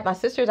at my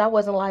sister's. I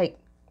wasn't like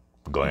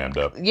glammed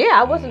up. Yeah,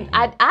 I wasn't,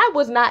 I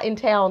was not in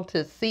town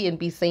to see and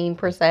be seen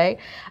per se.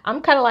 I'm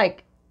kind of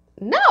like,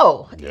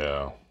 no.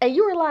 Yeah. And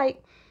you were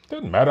like,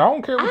 doesn't matter. I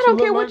don't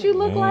care what you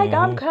look like.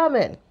 I'm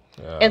coming.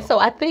 Yeah. And so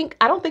I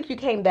don't think you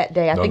came that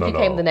day. I think you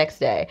came the next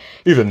day.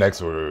 Either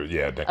next or,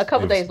 next. A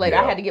couple days later,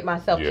 I had to get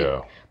myself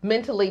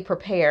mentally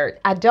prepared.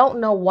 I don't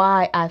know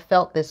why I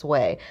felt this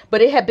way, but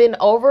it had been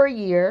over a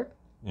year,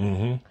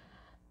 over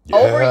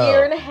a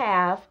year and a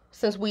half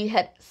since we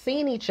had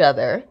seen each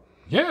other.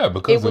 Yeah,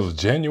 because it was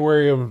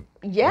January of...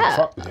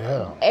 Yeah.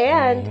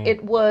 And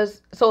it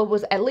was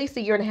at least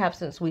a year and a half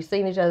since we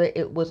seen each other.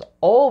 It was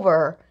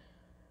over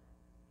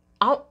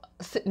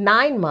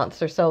 9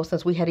 months or so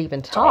since we had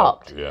even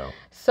talked. Yeah.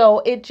 So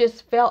it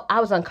just felt, I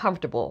was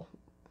uncomfortable.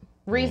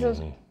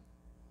 Reasons,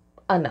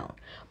 unknown.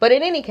 But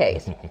in any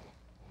case,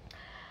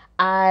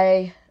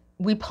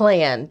 we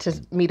planned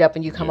to meet up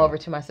and you come over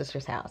to my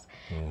sister's house.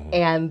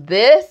 And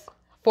this,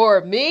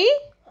 for me...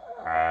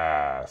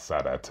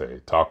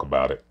 Sadate, talk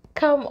about it.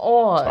 Come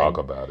on. Talk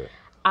about it.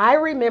 I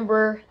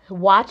remember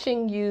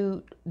watching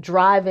you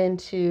drive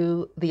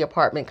into the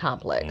apartment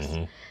complex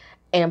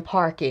and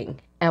parking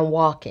and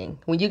walking.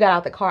 When you got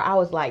out the car, I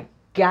was like,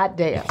 God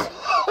damn.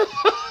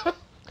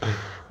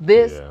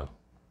 This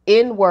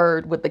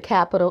N-word with the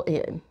capital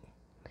N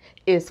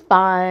is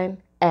fine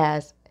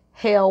as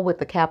hell with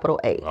the capital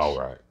H. All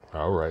right.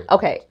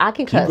 Okay, I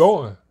can cuss. Keep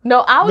going.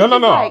 No, I was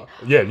just like...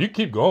 Yeah, you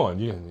keep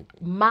going.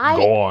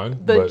 Go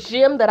on. The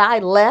gym that I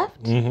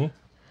left,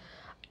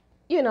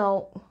 you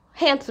know,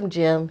 handsome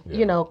Jim,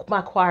 you know,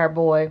 my choir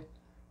boy,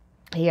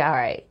 he all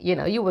right. You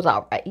know, you was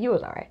all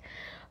right.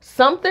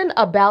 Something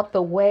about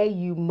the way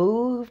you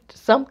moved,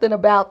 something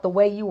about the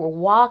way you were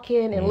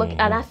walking and looking,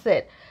 and I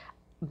said,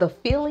 the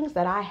feelings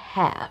that I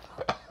have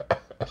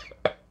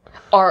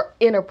are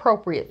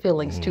inappropriate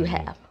feelings to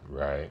have.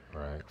 Right.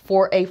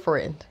 For a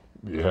friend.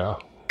 Yeah.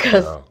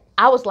 Because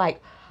I was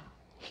like,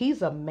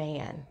 he's a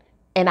man.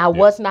 And I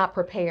was not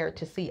prepared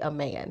to see a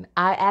man.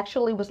 I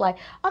actually was like,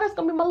 oh, that's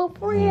going to be my little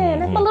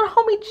friend. That's my little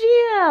homie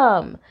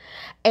Jim.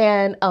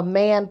 And a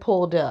man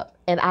pulled up.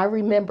 And I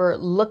remember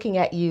looking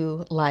at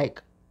you like,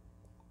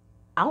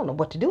 I don't know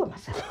what to do with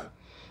myself.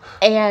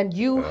 And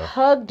you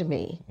hugged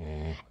me.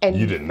 And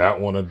you did not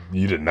want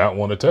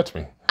to touch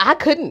me. I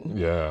couldn't.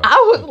 Yeah.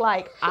 I was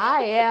like,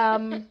 I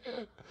am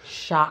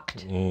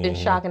shocked. In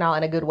shock and all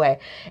in a good way.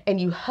 And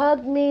you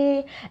hugged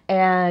me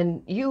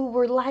and you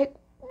were like,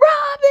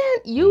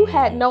 Robin, you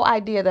had no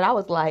idea that I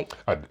was like,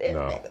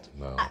 no.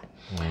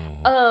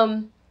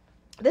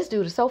 This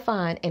dude is so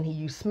fine, and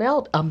you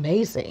smelled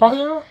amazing. Oh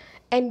yeah.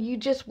 And you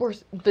just were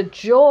the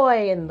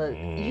joy and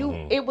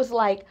it was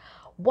like,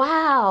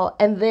 wow.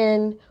 And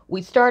then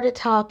we started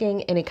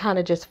talking, and it kind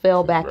of just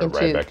fell back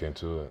into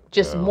it.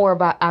 Just more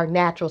about our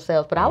natural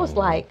selves. But I was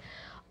like,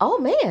 oh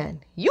man,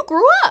 you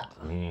grew up.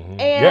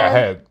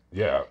 And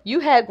you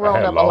had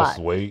grown up a lot.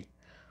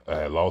 I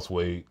had lost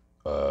weight.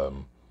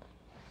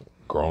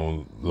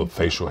 Grown little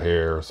facial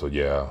hair, so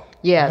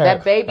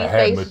that baby face.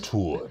 I had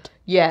matured.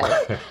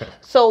 Yeah.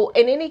 So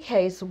in any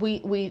case,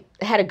 we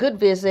had a good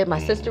visit. My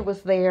sister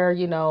was there.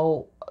 You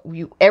know,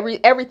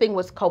 everything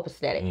was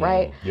copacetic,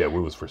 right? Yeah, we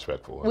was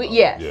respectful.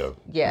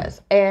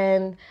 Yes.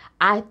 And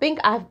I think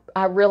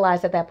I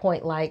realized at that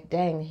point, like,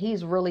 dang,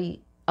 he's really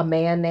a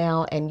man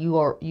now, and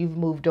you've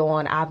moved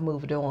on. I've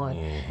moved on,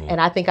 and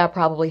I think I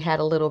probably had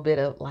a little bit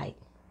of like,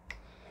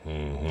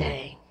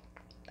 dang,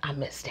 I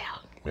missed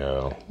out.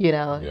 Yeah. You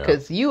know,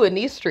 because you in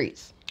these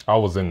streets. I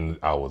was in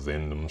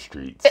them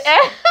streets.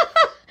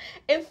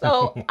 And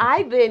so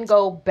I then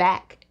go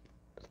back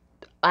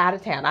out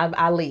of town.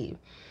 I leave.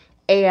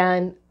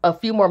 And a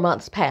few more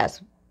months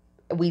passed.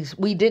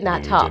 We did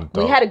not talk.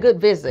 We had a good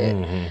visit.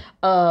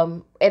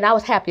 And I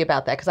was happy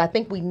about that because I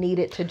think we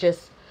needed to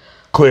just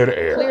clear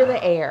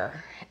the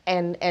air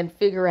and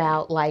figure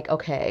out like,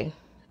 okay,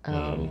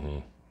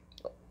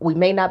 we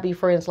may not be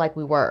friends like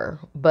we were,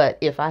 but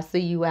if I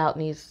see you out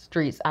in these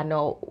streets, I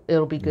know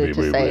it'll be good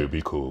to say, it'd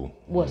be cool.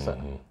 What's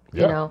up?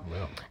 You know?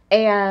 Yeah.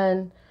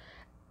 And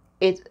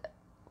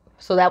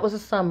so that was the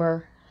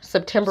summer.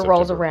 September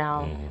rolls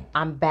around.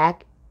 I'm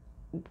back,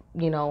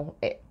 you know,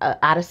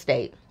 out of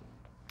state.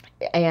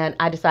 And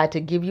I decided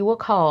to give you a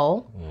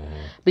call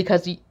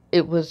because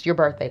it was your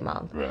birthday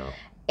month. Yeah.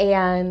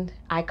 And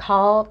I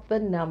called the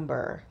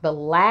number, the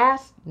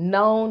last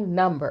known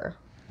number.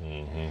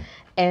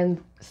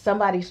 And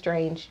someone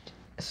strange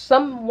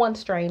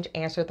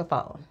answered the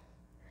phone.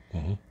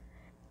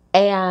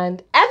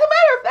 And as a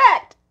matter of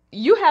fact,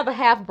 you have a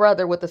half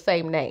brother with the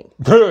same name.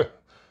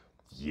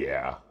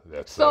 Yeah,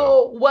 that's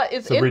so. What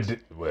is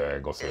it? Well, I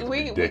ain't gonna say it's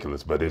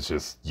ridiculous, but it's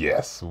just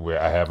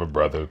I have a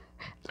brother.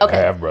 Okay.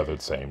 I have brother,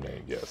 same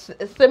name. Yes,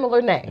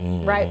 similar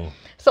name, right?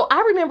 So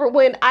I remember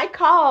when I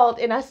called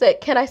and I said,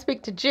 "Can I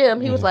speak to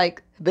Jim?" He was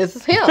like, "This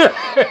is him."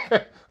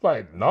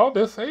 Like, no,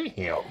 this ain't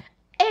him.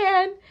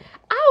 And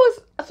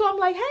I'm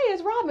like, hey,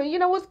 it's Robin. You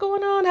know, what's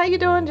going on? How you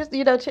doing? Just,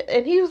 you know,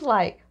 and he was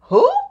like,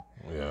 who?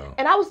 Yeah.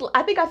 And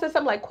I think I said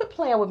something like, quit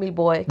playing with me,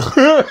 boy.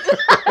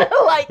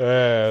 Like,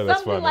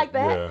 something like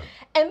that. Yeah.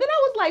 And then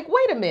I was like,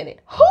 wait a minute,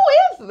 who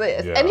is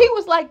this? Yeah. And he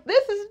was like,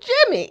 this is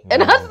Jimmy.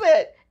 And I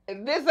said,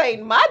 this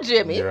ain't my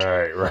Jimmy.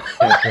 Right.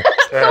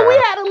 So we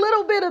had a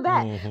little bit of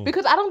that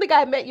because I don't think I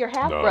had met your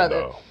half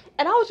brother. No.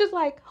 And I was just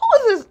like, who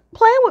is this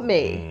playing with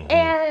me?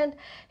 And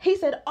he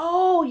said,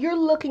 oh, you're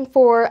looking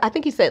for, I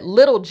think he said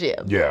Little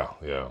Jim. Yeah.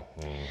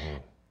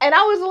 And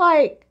I was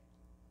like,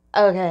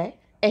 okay.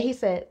 And he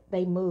said,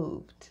 they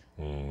moved.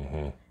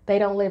 They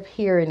don't live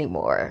here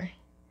anymore.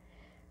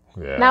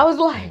 Yeah. And I was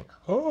like,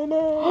 oh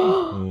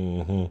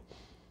no.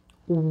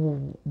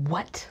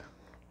 What?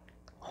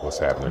 What's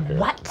happening here?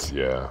 What?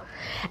 Yeah.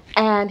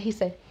 And he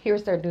said,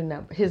 here's their new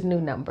number, his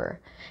new number.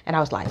 And I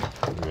was like,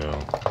 yeah.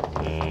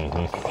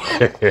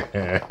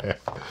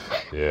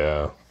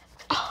 Yeah.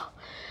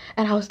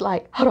 And I was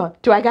like, hold on,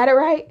 do I got it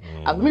right?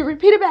 Let me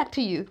repeat it back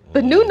to you.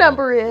 The new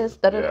number is,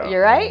 Yeah.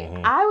 you're right?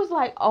 I was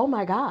like, oh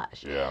my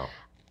gosh. Yeah.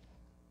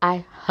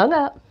 I hung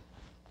up,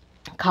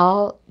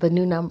 called the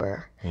new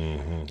number,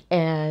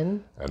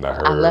 and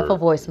I left a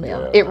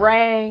voicemail. It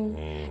rang,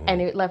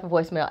 and it left a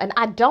voicemail. And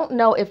I don't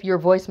know if your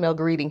voicemail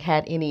greeting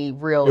had any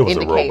real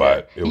indicator. It was a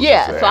robot. It was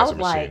yeah, just so an I answer was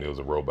machine. like, It was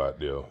a robot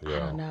deal. Yeah. I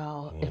don't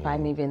know if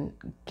I'm even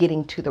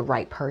getting to the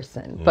right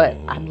person, but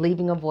I'm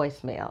leaving a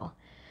voicemail.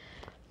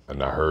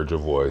 And I heard your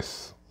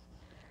voice.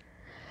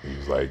 He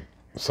was like,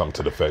 something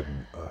to the effect,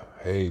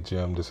 hey,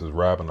 Jim, this is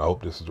Robin. I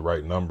hope this is the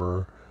right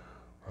number.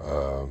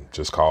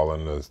 Just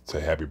calling to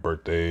say happy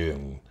birthday.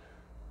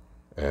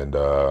 And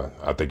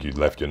I think you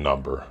left your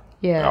number.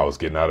 Yeah. I was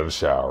getting out of the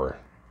shower.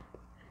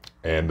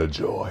 And the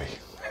joy.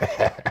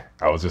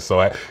 I was just so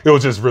happy. It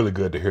was just really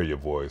good to hear your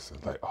voice.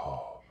 It's like,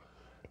 oh,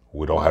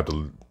 we don't have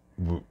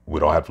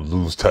to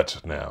lose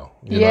touch now.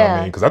 You know what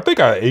I mean? Because I think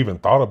I even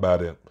thought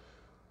about it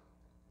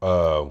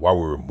while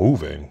we were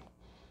moving.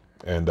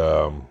 And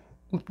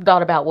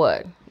Thought about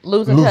what?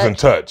 Losing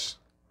touch.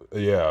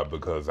 Yeah,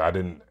 because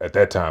at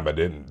that time I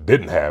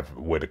didn't have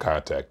a way to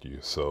contact you.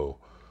 So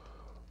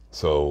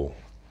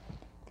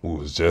it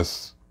was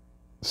just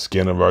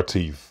skin of our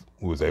teeth.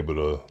 We was able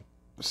to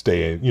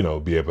stay in,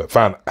 be able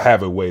to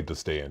have a way to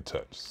stay in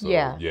touch. So,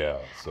 yeah.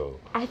 So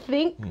I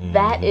think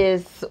that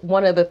is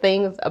one of the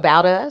things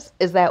about us,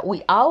 is that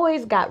we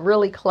always got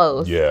really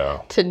close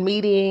to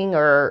meeting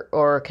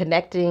or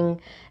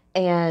connecting,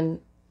 and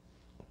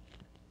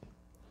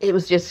it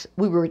was just,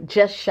 we were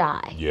just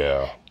shy.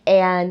 Yeah.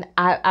 And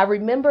I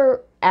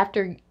remember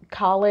after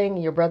calling,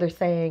 your brother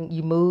saying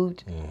you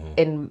moved,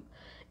 and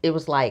it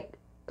was like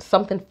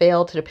something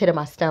fell to the pit of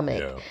my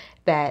stomach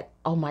that,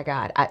 oh my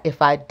God,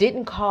 if I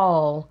didn't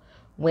call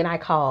when I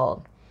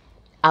called,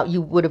 I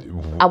would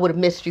have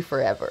missed you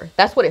forever.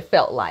 That's what it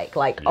felt like.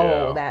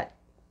 Oh, that,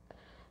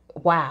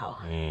 wow.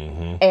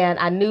 And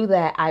I knew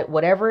that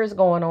whatever is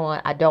going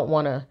on, I don't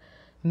want to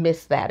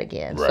miss that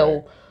again. Right.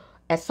 So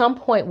at some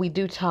point we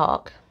do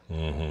talk,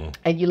 and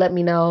you let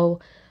me know,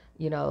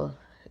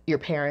 your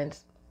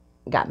parents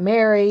got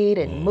married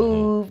and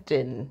moved,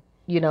 and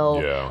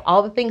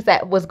all the things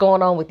that was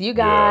going on with you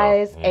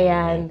guys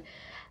and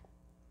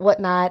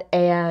whatnot.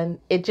 And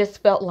it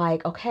just felt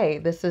like, okay,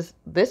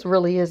 this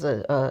really is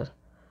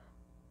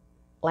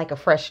like a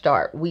fresh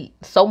start.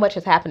 So much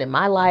has happened in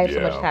my life, so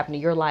much has happened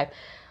in your life.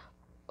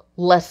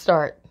 Let's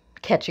start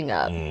catching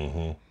up.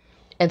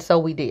 And so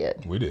we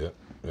did. We did.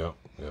 Yeah.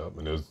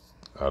 And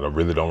I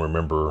really don't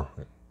remember.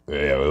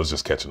 Yeah, it was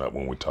just catching up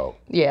when we talked.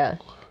 Yeah.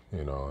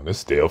 And it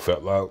still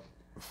felt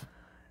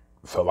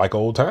like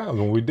old times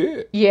when we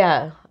did.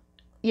 Yeah.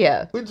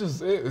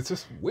 It's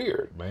just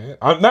weird, man.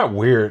 Not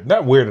weird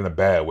in a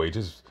bad way,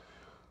 just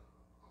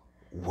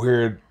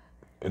weird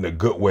in a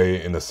good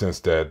way, in the sense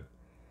that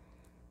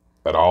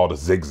at all the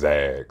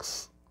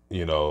zigzags,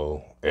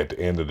 at the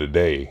end of the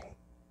day,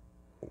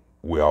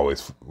 we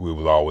was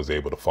always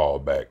able to fall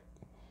back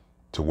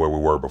to where we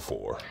were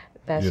before.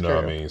 That's true. You know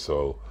what I mean?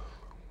 So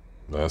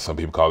some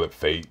people call it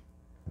fate,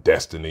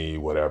 destiny,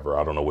 whatever.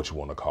 I don't know what you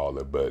want to call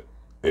it, but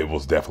it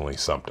was definitely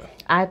something.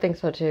 I think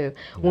so too.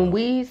 When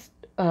we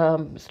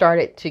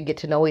started to get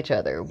to know each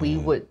other, we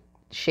would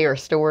share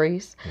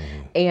stories,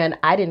 and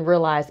I didn't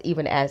realize,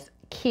 even as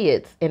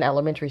kids in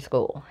elementary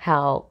school,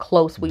 how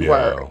close we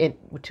were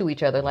to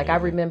each other. Like I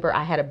remember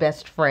I had a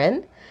best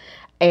friend,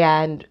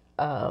 and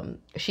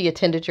she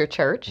attended your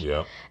church.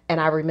 Yeah. And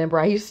I remember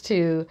I used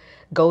to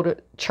go to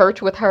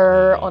church with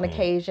her on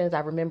occasions. I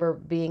remember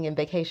being in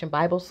vacation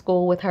Bible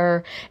school with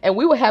her, and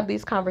we would have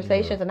these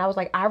conversations. And I was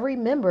like, I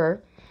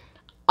remember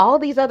all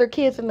these other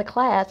kids in the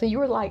class, and you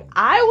were like,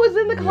 I was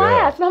in the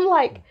class. And I'm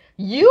like,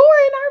 you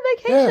were in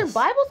our vacation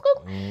Bible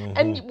school?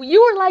 And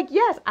you were like,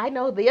 yes, I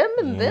know them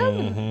and them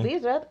and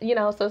these are,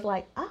 so it's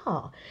like,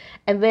 oh.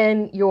 And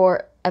then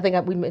I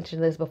think we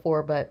mentioned this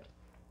before, but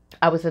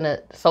I was in a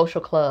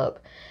social club,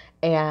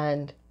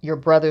 and your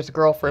brother's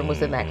girlfriend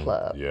was in that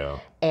club. Yeah.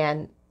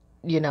 And,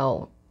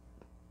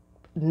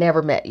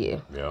 never met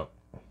you. Yeah.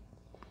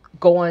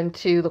 Going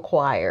to the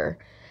choir,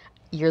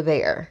 you're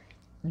there.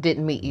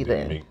 Didn't meet you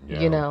then.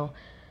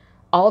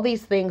 All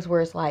these things where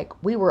it's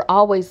like we were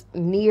always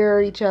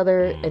near each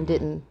other and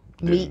didn't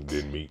meet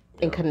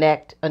and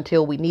connect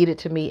until we needed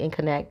to meet and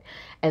connect.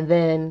 And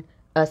then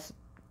us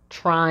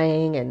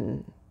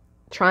trying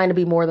to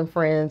be more than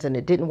friends, and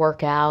it didn't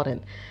work out,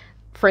 and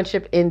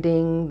friendship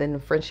ending, then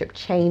friendship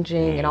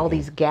changing, and all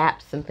these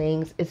gaps and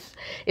things.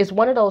 It's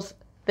one of those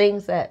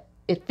things that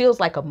it feels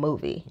like a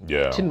movie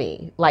to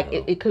me. Like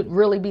it could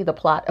really be the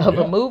plot of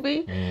a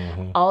movie.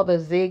 All the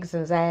zigs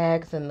and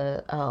zags and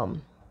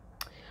the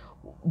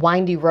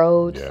windy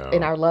roads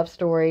in our love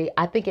story.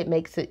 I think it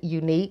makes it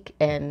unique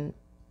and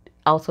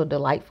also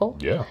delightful.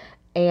 Yeah.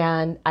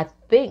 And I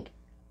think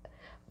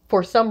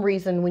for some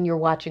reason, when you're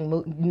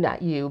watching,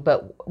 not you,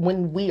 but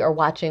when we are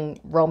watching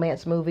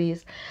romance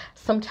movies,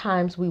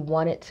 sometimes we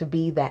want it to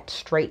be that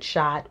straight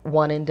shot,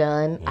 one and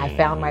done. I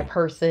found my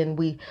person.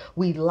 We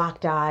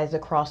locked eyes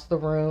across the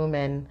room,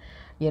 and,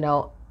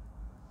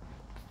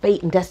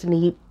 fate and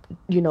destiny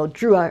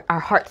drew our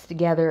hearts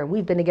together, and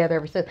we've been together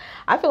ever since.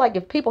 I feel like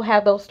if people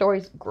have those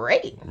stories,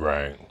 great.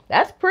 Right.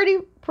 That's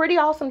pretty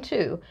awesome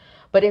too.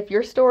 But if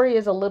your story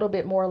is a little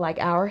bit more like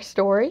our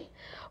story,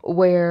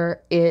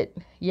 where it,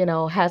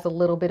 has a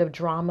little bit of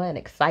drama and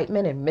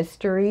excitement and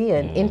mystery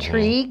and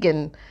intrigue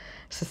and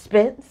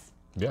suspense.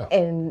 Yeah.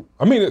 And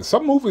I mean, a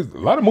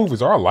lot of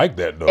movies are like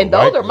that though. and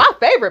those are my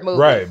favorite movies.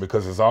 Right,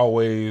 because it's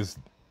always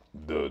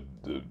the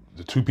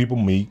two people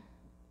meet,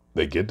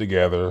 they get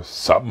together,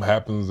 something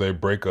happens, they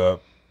break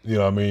up, you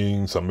know what I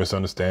mean, some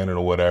misunderstanding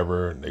or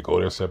whatever, and they go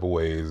their separate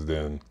ways,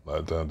 then a lot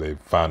of times they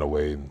find a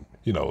way, and,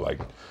 I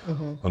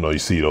don't know, you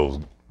see those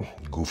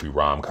goofy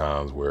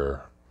rom-coms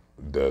where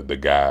the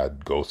guy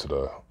goes to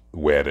the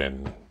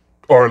wedding,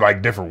 or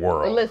like different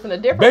world. Listen, a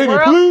different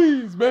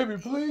world. Baby,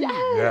 please.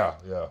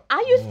 Yes. Yeah.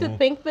 I used to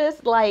think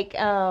this like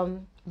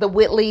the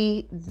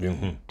Whitley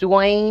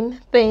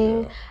Dwayne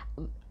thing. Yeah.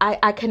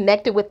 I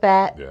connected with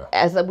that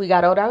as we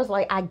got older. I was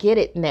like, I get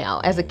it now.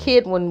 As a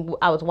kid, when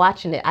I was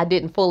watching it, I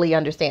didn't fully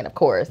understand, of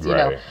course, you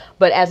know.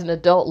 But as an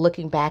adult,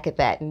 looking back at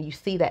that, and you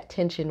see that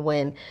tension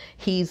when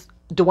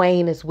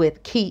Dwayne is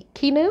with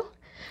Keanu.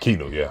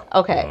 Keanu, yeah.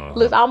 Okay.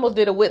 Liz, I almost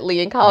did a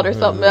Whitley and called her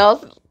something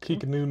else.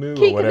 Keanu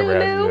or whatever.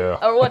 Yeah.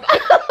 Or what?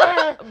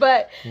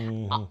 But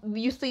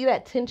you see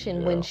that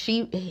tension when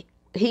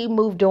he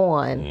moved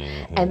on,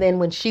 and then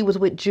when she was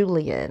with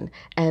Julian,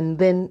 and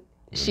then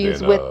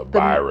she's with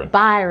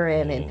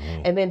Byron,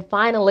 and then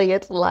finally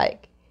it's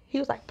like he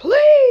was like,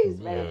 please,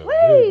 man,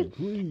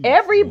 please.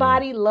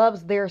 Everybody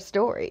loves their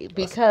story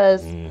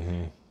because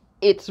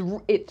it's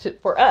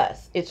for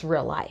us, it's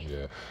real life.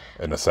 Yeah.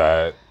 And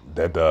aside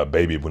that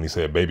baby, when he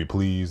said baby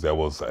please, that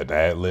was an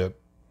ad lib.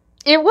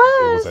 It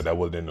was. That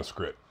wasn't in the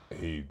script.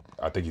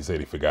 I think he said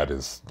he forgot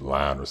his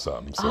line or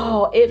something.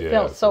 So, it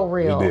felt so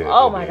real.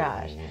 Oh my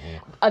gosh.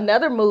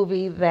 Another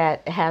movie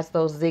that has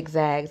those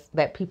zigzags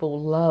that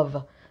people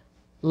love,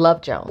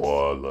 Love Jones.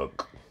 Boy,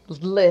 look.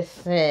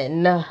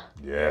 Listen.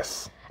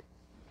 Yes.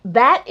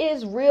 That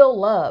is real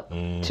love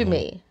to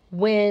me.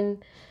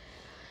 When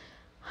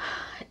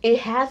it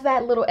has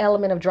that little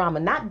element of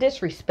drama, not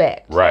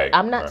disrespect. Right.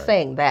 I'm not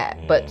saying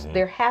that, but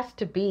there has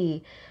to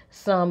be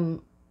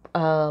some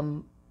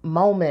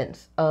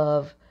moments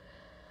of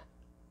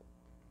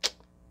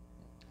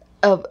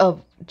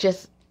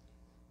just,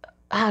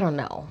 I don't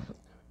know.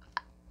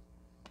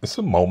 It's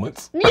some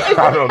moments.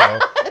 I don't know.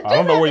 I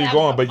don't know where you're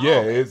going, but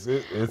yeah, it's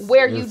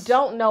where you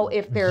don't know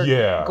if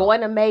they're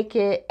going to make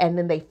it, and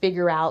then they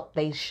figure out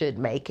they should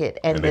make it,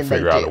 and then they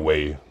figure out a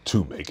way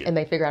to make it. And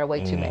they figure out a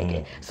way to make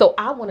it. So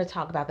I want to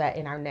talk about that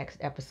in our next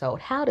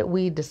episode. How did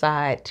we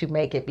decide to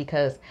make it?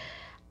 Because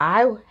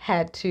I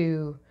had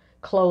to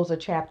close a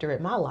chapter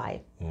in my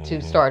life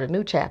to start a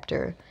new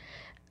chapter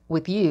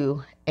with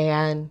you,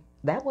 and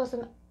that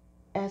wasn't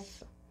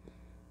as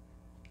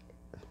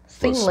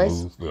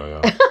seamless.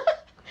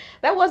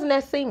 That wasn't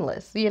as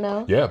seamless,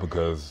 Yeah,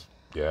 because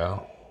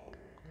Yeah.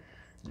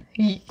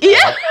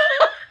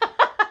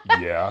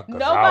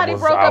 Nobody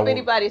broke up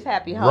anybody's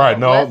happy home. Right?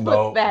 No, Let's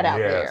put that out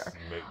there.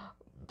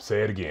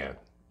 Say it again.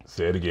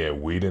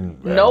 We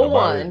didn't. No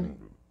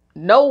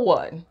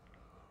one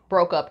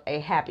broke up a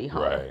happy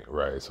home.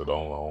 Right. So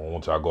don't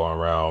want y'all going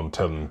around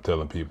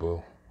telling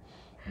people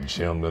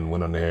Jim done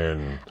went on there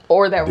and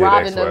or that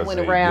Robin done went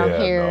around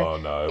here.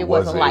 No, it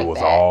wasn't like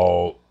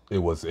that. It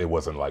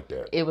wasn't like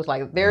that. It was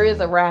like there is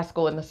a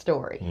rascal in the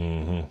story,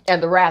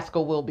 and the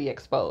rascal will be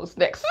exposed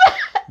next.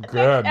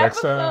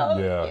 next time.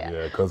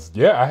 Yeah. Because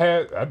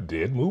I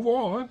did move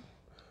on.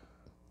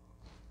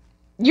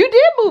 You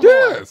did move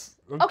on. Yes.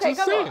 Okay,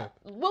 come on.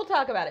 We'll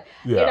talk about it.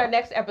 Yeah. In our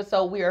next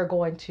episode, we are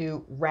going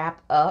to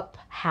wrap up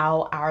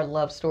how our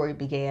love story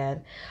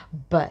began.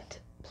 But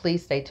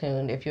please stay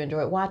tuned. If you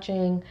enjoyed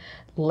watching,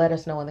 let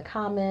us know in the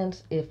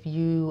comments. If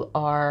you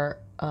are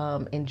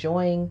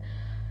enjoying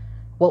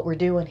what we're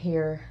doing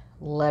here,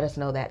 let us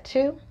know that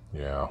too.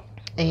 Yeah.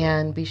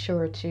 And be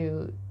sure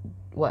to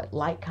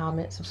like,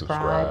 comment,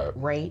 subscribe,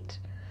 rate.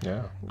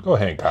 Yeah. Go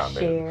ahead and comment.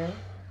 Share.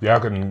 Y'all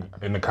can,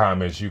 in the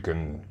comments, you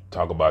can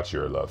talk about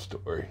your love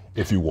story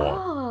if you want.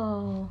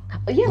 Oh.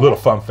 Yeah. Little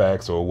fun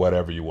facts or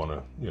whatever you want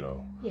to,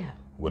 Yeah.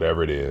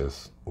 Whatever it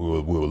is, we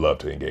would love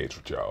to engage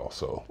with y'all.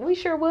 So we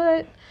sure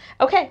would.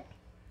 Okay.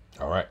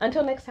 All right.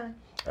 Until next time.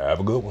 Have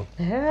a good one.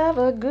 Have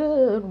a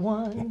good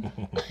one.